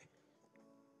second.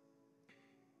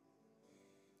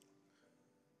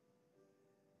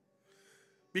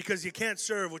 Because you can't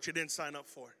serve what you didn't sign up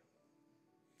for.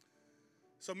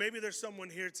 So maybe there's someone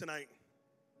here tonight.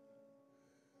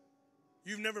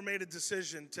 You've never made a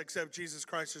decision to accept Jesus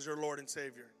Christ as your Lord and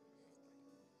Savior.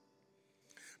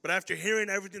 But after hearing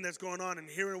everything that's going on and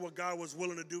hearing what God was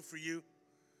willing to do for you,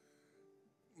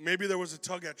 maybe there was a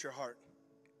tug at your heart.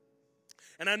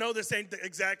 And I know this ain't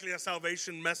exactly a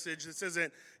salvation message. This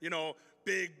isn't,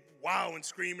 big wow and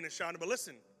screaming and shouting. But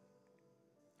listen,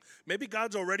 maybe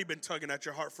God's already been tugging at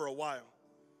your heart for a while.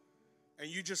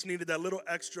 And you just needed that little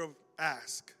extra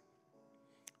ask.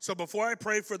 So before I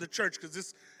pray for the church, because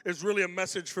this is really a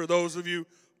message for those of you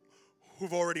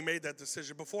who've already made that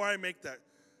decision. Before I make that,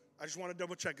 I just want to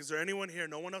double check. Is there anyone here?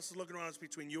 No one else is looking around. It's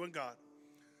between you and God.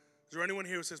 Is there anyone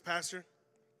here who says, Pastor,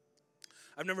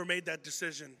 I've never made that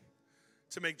decision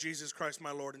to make Jesus Christ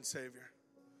my Lord and Savior.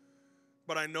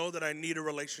 But I know that I need a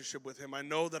relationship with him. I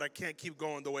know that I can't keep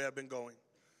going the way I've been going.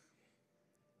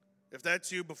 If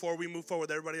that's you, before we move forward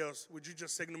with everybody else, would you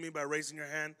just signal me by raising your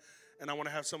hand? And I want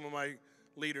to have some of my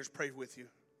leaders pray with you.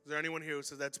 Is there anyone here who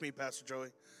says, that's me, Pastor Joey?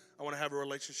 I want to have a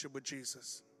relationship with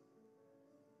Jesus.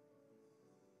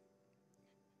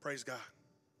 Praise God.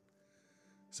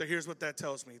 So here's what that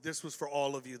tells me. This was for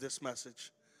all of you, this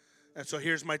message. And so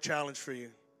here's my challenge for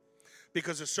you.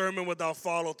 Because a sermon without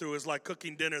follow through is like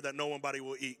cooking dinner that nobody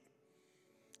will eat.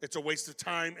 It's a waste of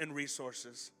time and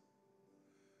resources.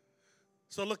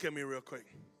 So look at me real quick.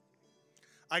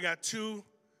 I got 2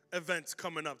 events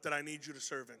coming up that I need you to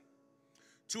serve in.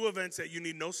 2 events that you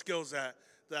need no skills at,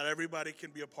 that everybody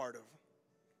can be a part of.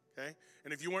 Okay?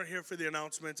 And if you weren't here for the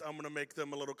announcements, I'm going to make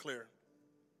them a little clearer.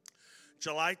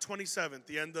 July 27th,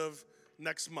 the end of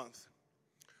next month,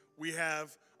 we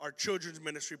have our children's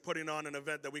ministry putting on an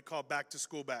event that we call Back to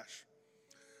School Bash.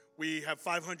 We have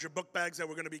 500 book bags that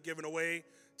we're going to be giving away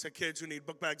to kids who need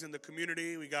book bags in the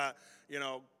community. We got,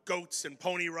 goats and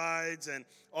pony rides and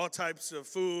all types of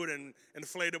food and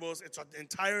inflatables. It's an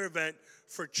entire event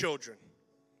for children.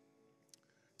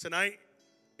 Tonight,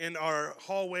 in our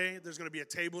hallway, there's going to be a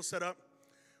table set up.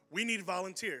 We need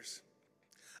volunteers.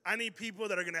 I need people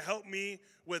that are going to help me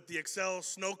with the Excel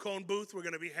snow cone booth. We're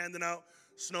going to be handing out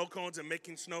snow cones and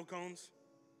making snow cones.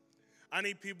 I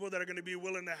need people that are going to be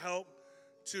willing to help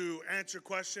to answer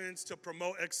questions, to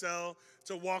promote Excel,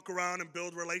 to walk around and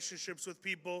build relationships with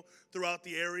people throughout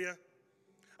the area.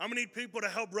 I'm going to need people to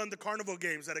help run the carnival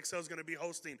games that Excel is going to be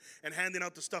hosting and handing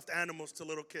out the stuffed animals to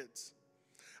little kids.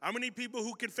 I'm going to need people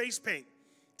who can face paint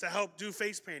to help do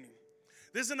face painting.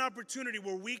 This is an opportunity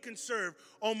where we can serve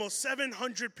almost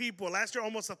 700 people. Last year,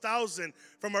 almost 1,000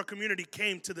 from our community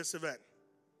came to this event.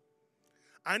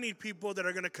 I need people that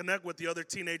are going to connect with the other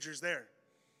teenagers there,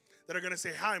 that are going to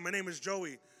say, hi, my name is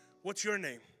Joey. What's your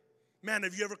name? Man,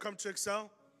 have you ever come to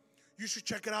Excel? You should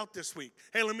check it out this week.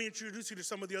 Hey, let me introduce you to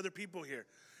some of the other people here.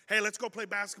 Hey, let's go play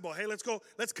basketball. Hey,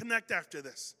 let's connect after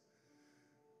this.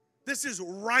 This is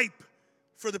ripe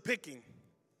for the picking.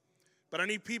 But I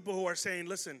need people who are saying,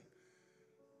 listen,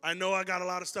 I know I got a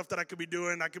lot of stuff that I could be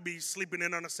doing. I could be sleeping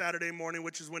in on a Saturday morning,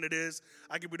 which is when it is.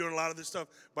 I could be doing a lot of this stuff,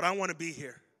 but I want to be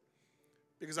here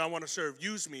because I want to serve.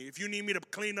 Use me. If you need me to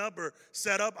clean up or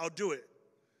set up, I'll do it.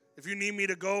 If you need me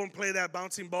to go and play that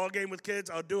bouncing ball game with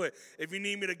kids, I'll do it. If you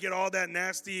need me to get all that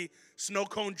nasty snow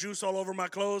cone juice all over my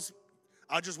clothes,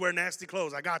 I'll just wear nasty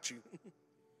clothes. I got you.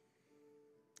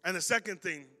 And the second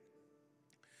thing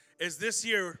is this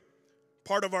year,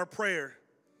 part of our prayer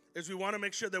is we want to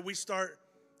make sure that we start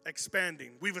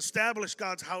expanding. We've established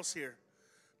God's house here,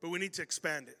 but we need to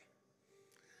expand it.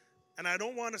 And I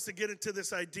don't want us to get into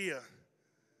this idea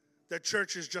that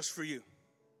church is just for you.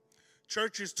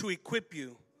 Church is to equip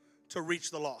you to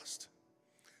reach the lost.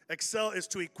 Excel is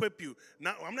to equip you.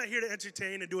 I'm not here to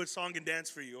entertain and do a song and dance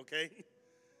for you, okay?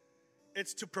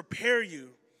 It's to prepare you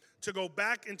to go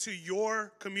back into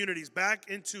your communities, back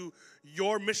into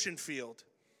your mission field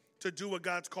to do what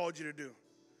God's called you to do.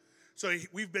 So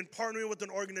we've been partnering with an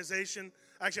organization.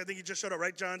 Actually, I think he just showed up,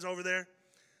 right? John's over there.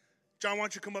 John, why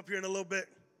don't you come up here in a little bit?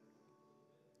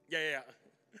 Yeah.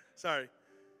 Sorry.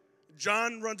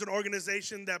 John runs an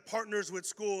organization that partners with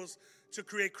schools to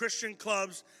create Christian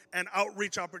clubs and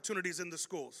outreach opportunities in the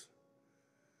schools.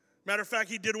 Matter of fact,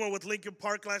 he did one with Lincoln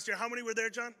Park last year. How many were there,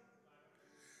 John?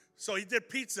 So he did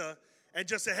pizza and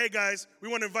just said, hey guys, we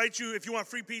want to invite you. If you want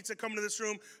free pizza, come into this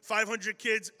room. 500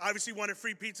 kids obviously wanted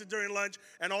free pizza during lunch,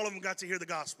 and all of them got to hear the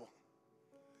gospel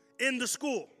in the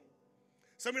school.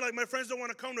 Somebody like, my friends don't want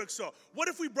to come to Excel. What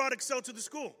if we brought Excel to the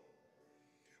school?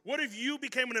 What if you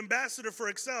became an ambassador for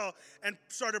Excel and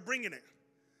started bringing it?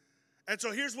 And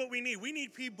so here's what we need. We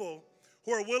need people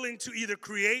who are willing to either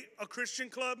create a Christian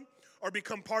club or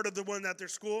become part of the one at their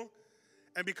school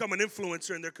and become an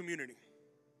influencer in their community.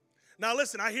 Now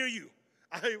listen, I hear you.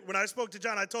 When I spoke to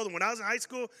John, I told him when I was in high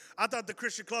school, I thought the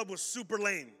Christian club was super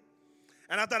lame.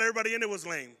 And I thought everybody in it was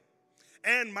lame.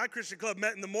 And my Christian club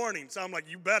met in the morning, so I'm like,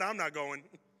 you bet I'm not going.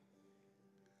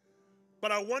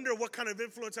 But I wonder what kind of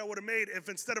influence I would have made if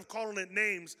instead of calling it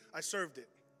names, I served it.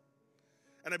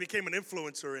 And I became an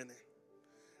influencer in it.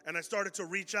 And I started to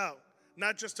reach out,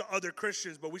 not just to other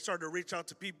Christians, but we started to reach out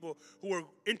to people who were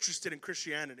interested in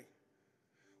Christianity.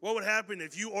 What would happen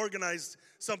if you organized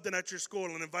something at your school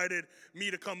and invited me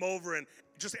to come over and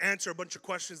just answer a bunch of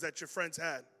questions that your friends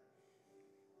had?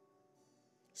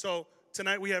 So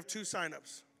tonight we have 2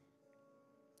 signups.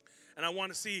 And I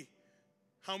want to see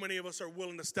how many of us are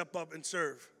willing to step up and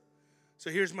serve.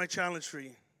 So here's my challenge for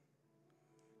you.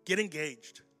 Get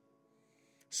engaged.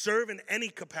 Serve in any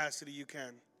capacity you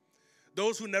can.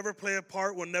 Those who never play a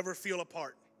part will never feel a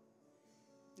part.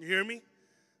 You hear me?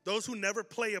 Those who never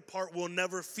play a part will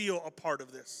never feel a part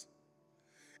of this.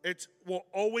 It will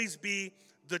always be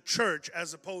the church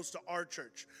as opposed to our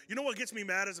church. You know what gets me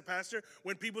mad as a pastor?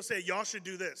 When people say, y'all should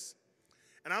do this.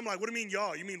 And I'm like, what do you mean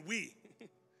y'all? You mean we?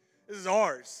 This is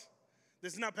ours.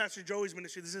 This is not Pastor Joey's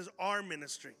ministry. This is our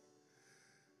ministry.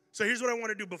 So here's what I want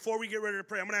to do. Before we get ready to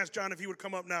pray, I'm going to ask John if he would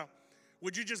come up now.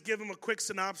 Would you just give him a quick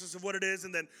synopsis of what it is?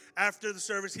 And then after the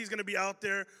service, he's going to be out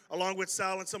there along with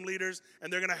Sal and some leaders,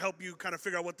 and they're going to help you kind of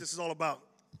figure out what this is all about.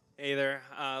 Hey there.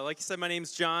 Like you said, my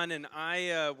name's John, and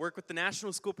I work with the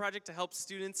National School Project to help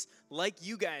students like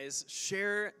you guys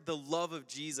share the love of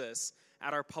Jesus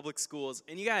at our public schools.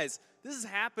 And you guys, this is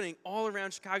happening all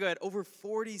around Chicago at over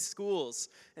 40 schools.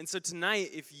 And so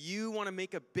tonight, if you want to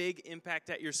make a big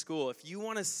impact at your school, if you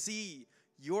want to see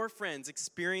your friends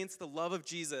experience the love of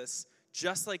Jesus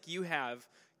just like you have,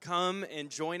 come and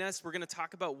join us. We're going to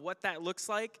talk about what that looks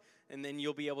like, and then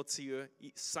you'll be able to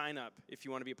sign up if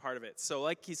you want to be a part of it. So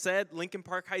like he said, Lincoln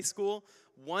Park High School,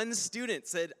 one student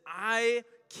said, I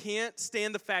can't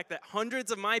stand the fact that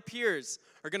hundreds of my peers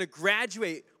are going to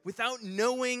graduate without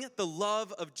knowing the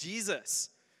love of Jesus.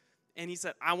 And he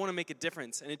said, I want to make a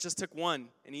difference. And it just took one.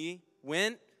 And he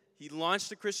went, he launched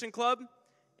a Christian club,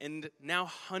 and now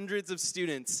hundreds of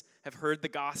students have heard the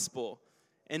gospel.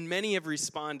 And many have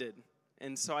responded.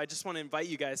 And so I just want to invite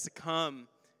you guys to come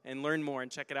and learn more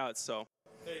and check it out. So,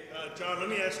 hey, John, let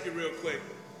me ask you real quick.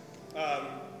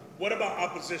 What about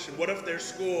opposition? What if their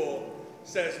school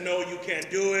says, no, you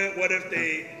can't do it? What if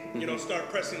they, start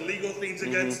pressing legal things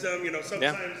against them?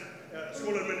 Sometimes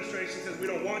school administration says, we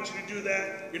don't want you to do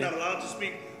that. You're not allowed to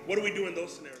speak. What do we do in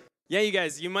those scenarios? Yeah, you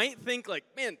guys, you might think like,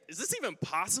 man, is this even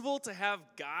possible to have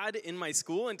God in my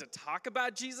school and to talk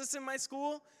about Jesus in my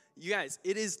school? You guys,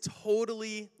 it is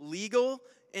totally legal,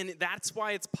 and that's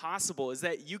why it's possible, is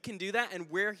that you can do that, and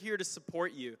we're here to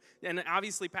support you. And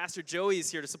obviously, Pastor Joey is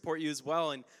here to support you as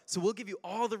well, and so we'll give you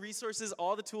all the resources,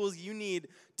 all the tools you need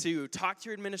to talk to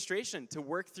your administration, to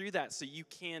work through that so you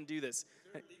can do this. Is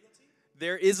there a legal team?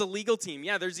 There is a legal team.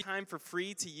 Yeah, there's time for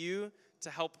free to you to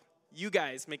help you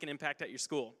guys make an impact at your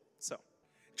school. So,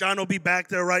 John will be back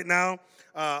there right now,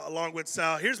 along with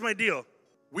Sal. Here's my deal.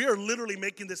 We are literally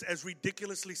making this as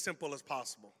ridiculously simple as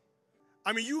possible.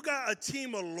 I mean, you got a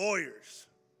team of lawyers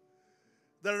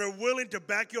that are willing to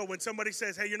back you up when somebody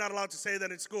says, hey, you're not allowed to say that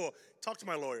in school. Talk to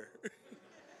my lawyer.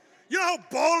 You know how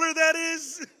baller that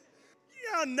is?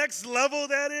 You know how next level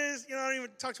that is? Don't even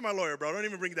talk to my lawyer, bro. Don't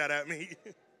even bring that at me.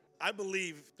 I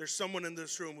believe there's someone in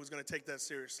this room who's going to take that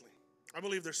seriously. I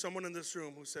believe there's someone in this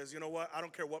room who says, you know what, I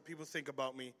don't care what people think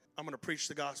about me. I'm going to preach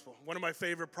the gospel. One of my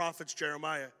favorite prophets,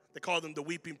 Jeremiah, they called him the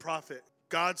weeping prophet.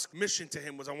 God's mission to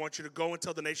him was, I want you to go and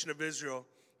tell the nation of Israel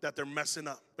that they're messing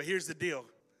up. But here's the deal.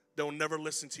 They'll never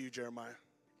listen to you, Jeremiah.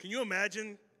 Can you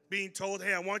imagine being told,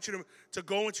 hey, I want you to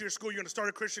go into your school. You're going to start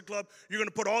a Christian club. You're going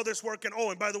to put all this work in. Oh,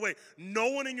 and by the way,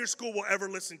 no one in your school will ever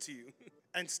listen to you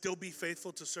and still be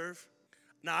faithful to serve.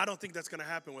 Now, I don't think that's going to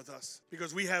happen with us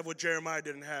because we have what Jeremiah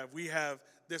didn't have. We have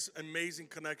this amazing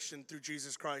connection through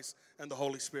Jesus Christ and the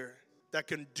Holy Spirit that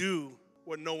can do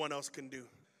what no one else can do.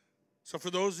 So for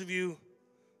those of you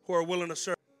who are willing to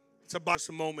serve, to buy us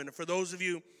a moment. And for those of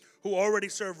you who already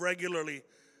serve regularly,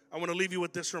 I want to leave you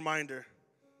with this reminder.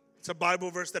 It's a Bible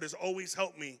verse that has always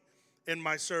helped me in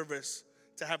my service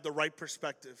to have the right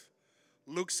perspective.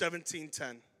 Luke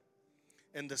 17:10.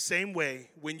 In the same way,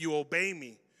 when you obey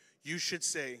me, you should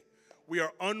say, we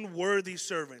are unworthy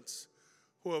servants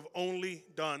who have only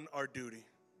done our duty.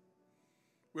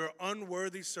 We are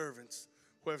unworthy servants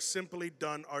who have simply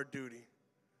done our duty.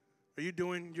 Are you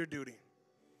doing your duty?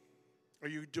 Are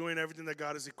you doing everything that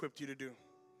God has equipped you to do?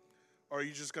 Or are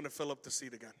you just going to fill up the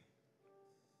seat again?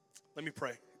 Let me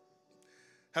pray.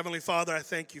 Heavenly Father, I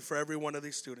thank you for every one of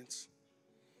these students.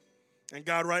 And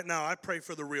God, right now, I pray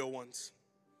for the real ones.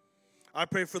 I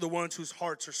pray for the ones whose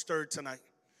hearts are stirred tonight.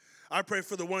 I pray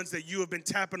for the ones that you have been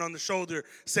tapping on the shoulder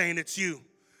saying, it's you.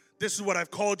 This is what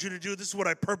I've called you to do. This is what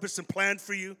I purposed and planned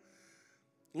for you.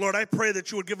 Lord, I pray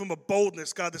that you would give them a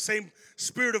boldness, God, the same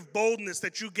spirit of boldness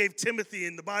that you gave Timothy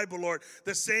in the Bible, Lord.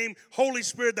 The same Holy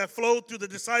Spirit that flowed through the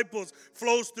disciples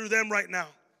flows through them right now.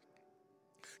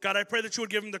 God, I pray that you would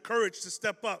give them the courage to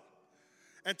step up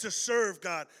and to serve,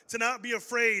 God, to not be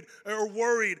afraid or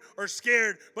worried or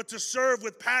scared, but to serve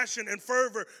with passion and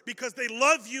fervor because they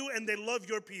love you and they love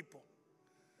your people.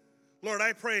 Lord,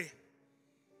 I pray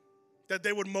that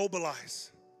they would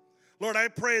mobilize. Lord, I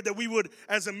pray that we would,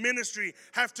 as a ministry,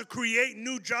 have to create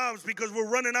new jobs because we're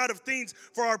running out of things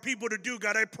for our people to do.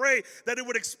 God, I pray that it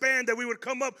would expand, that we would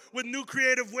come up with new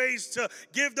creative ways to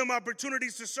give them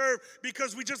opportunities to serve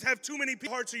because we just have too many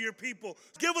hearts of your people.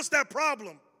 Give us that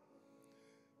problem.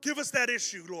 Give us that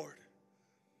issue, Lord.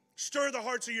 Stir the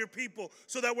hearts of your people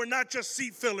so that we're not just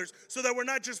seat fillers, so that we're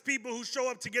not just people who show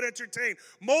up to get entertained.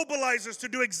 Mobilize us to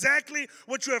do exactly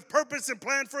what you have purposed and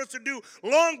planned for us to do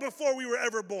long before we were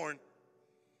ever born.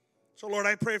 So, Lord,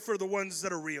 I pray for the ones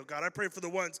that are real, God. I pray for the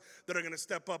ones that are going to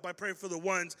step up. I pray for the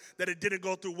ones that it didn't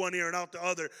go through one ear and out the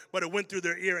other, but it went through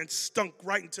their ear and stunk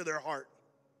right into their heart.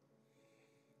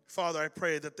 Father, I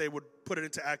pray that they would put it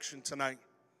into action tonight,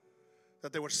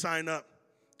 that they would sign up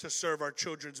to serve our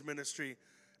children's ministry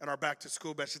and our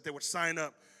back-to-school batch, that they would sign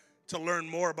up to learn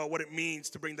more about what it means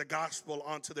to bring the gospel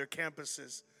onto their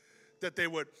campuses, that they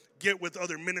would get with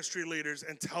other ministry leaders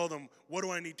and tell them, what do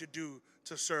I need to do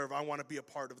to serve? I want to be a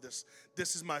part of this.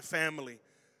 This is my family,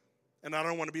 and I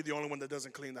don't want to be the only one that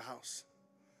doesn't clean the house.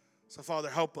 So, Father,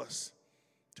 help us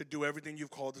to do everything you've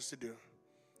called us to do.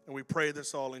 And we pray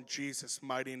this all in Jesus'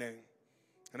 mighty name.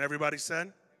 And everybody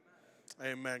said?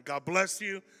 Amen. God bless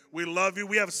you. We love you.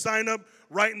 We have a sign up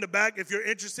right in the back. If you're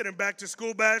interested in Back to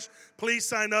School Bash, please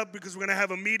sign up because we're going to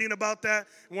have a meeting about that.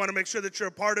 We want to make sure that you're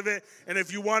a part of it. And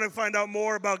if you want to find out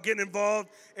more about getting involved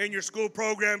in your school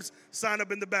programs, sign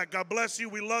up in the back. God bless you.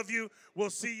 We love you. We'll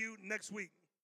see you next week.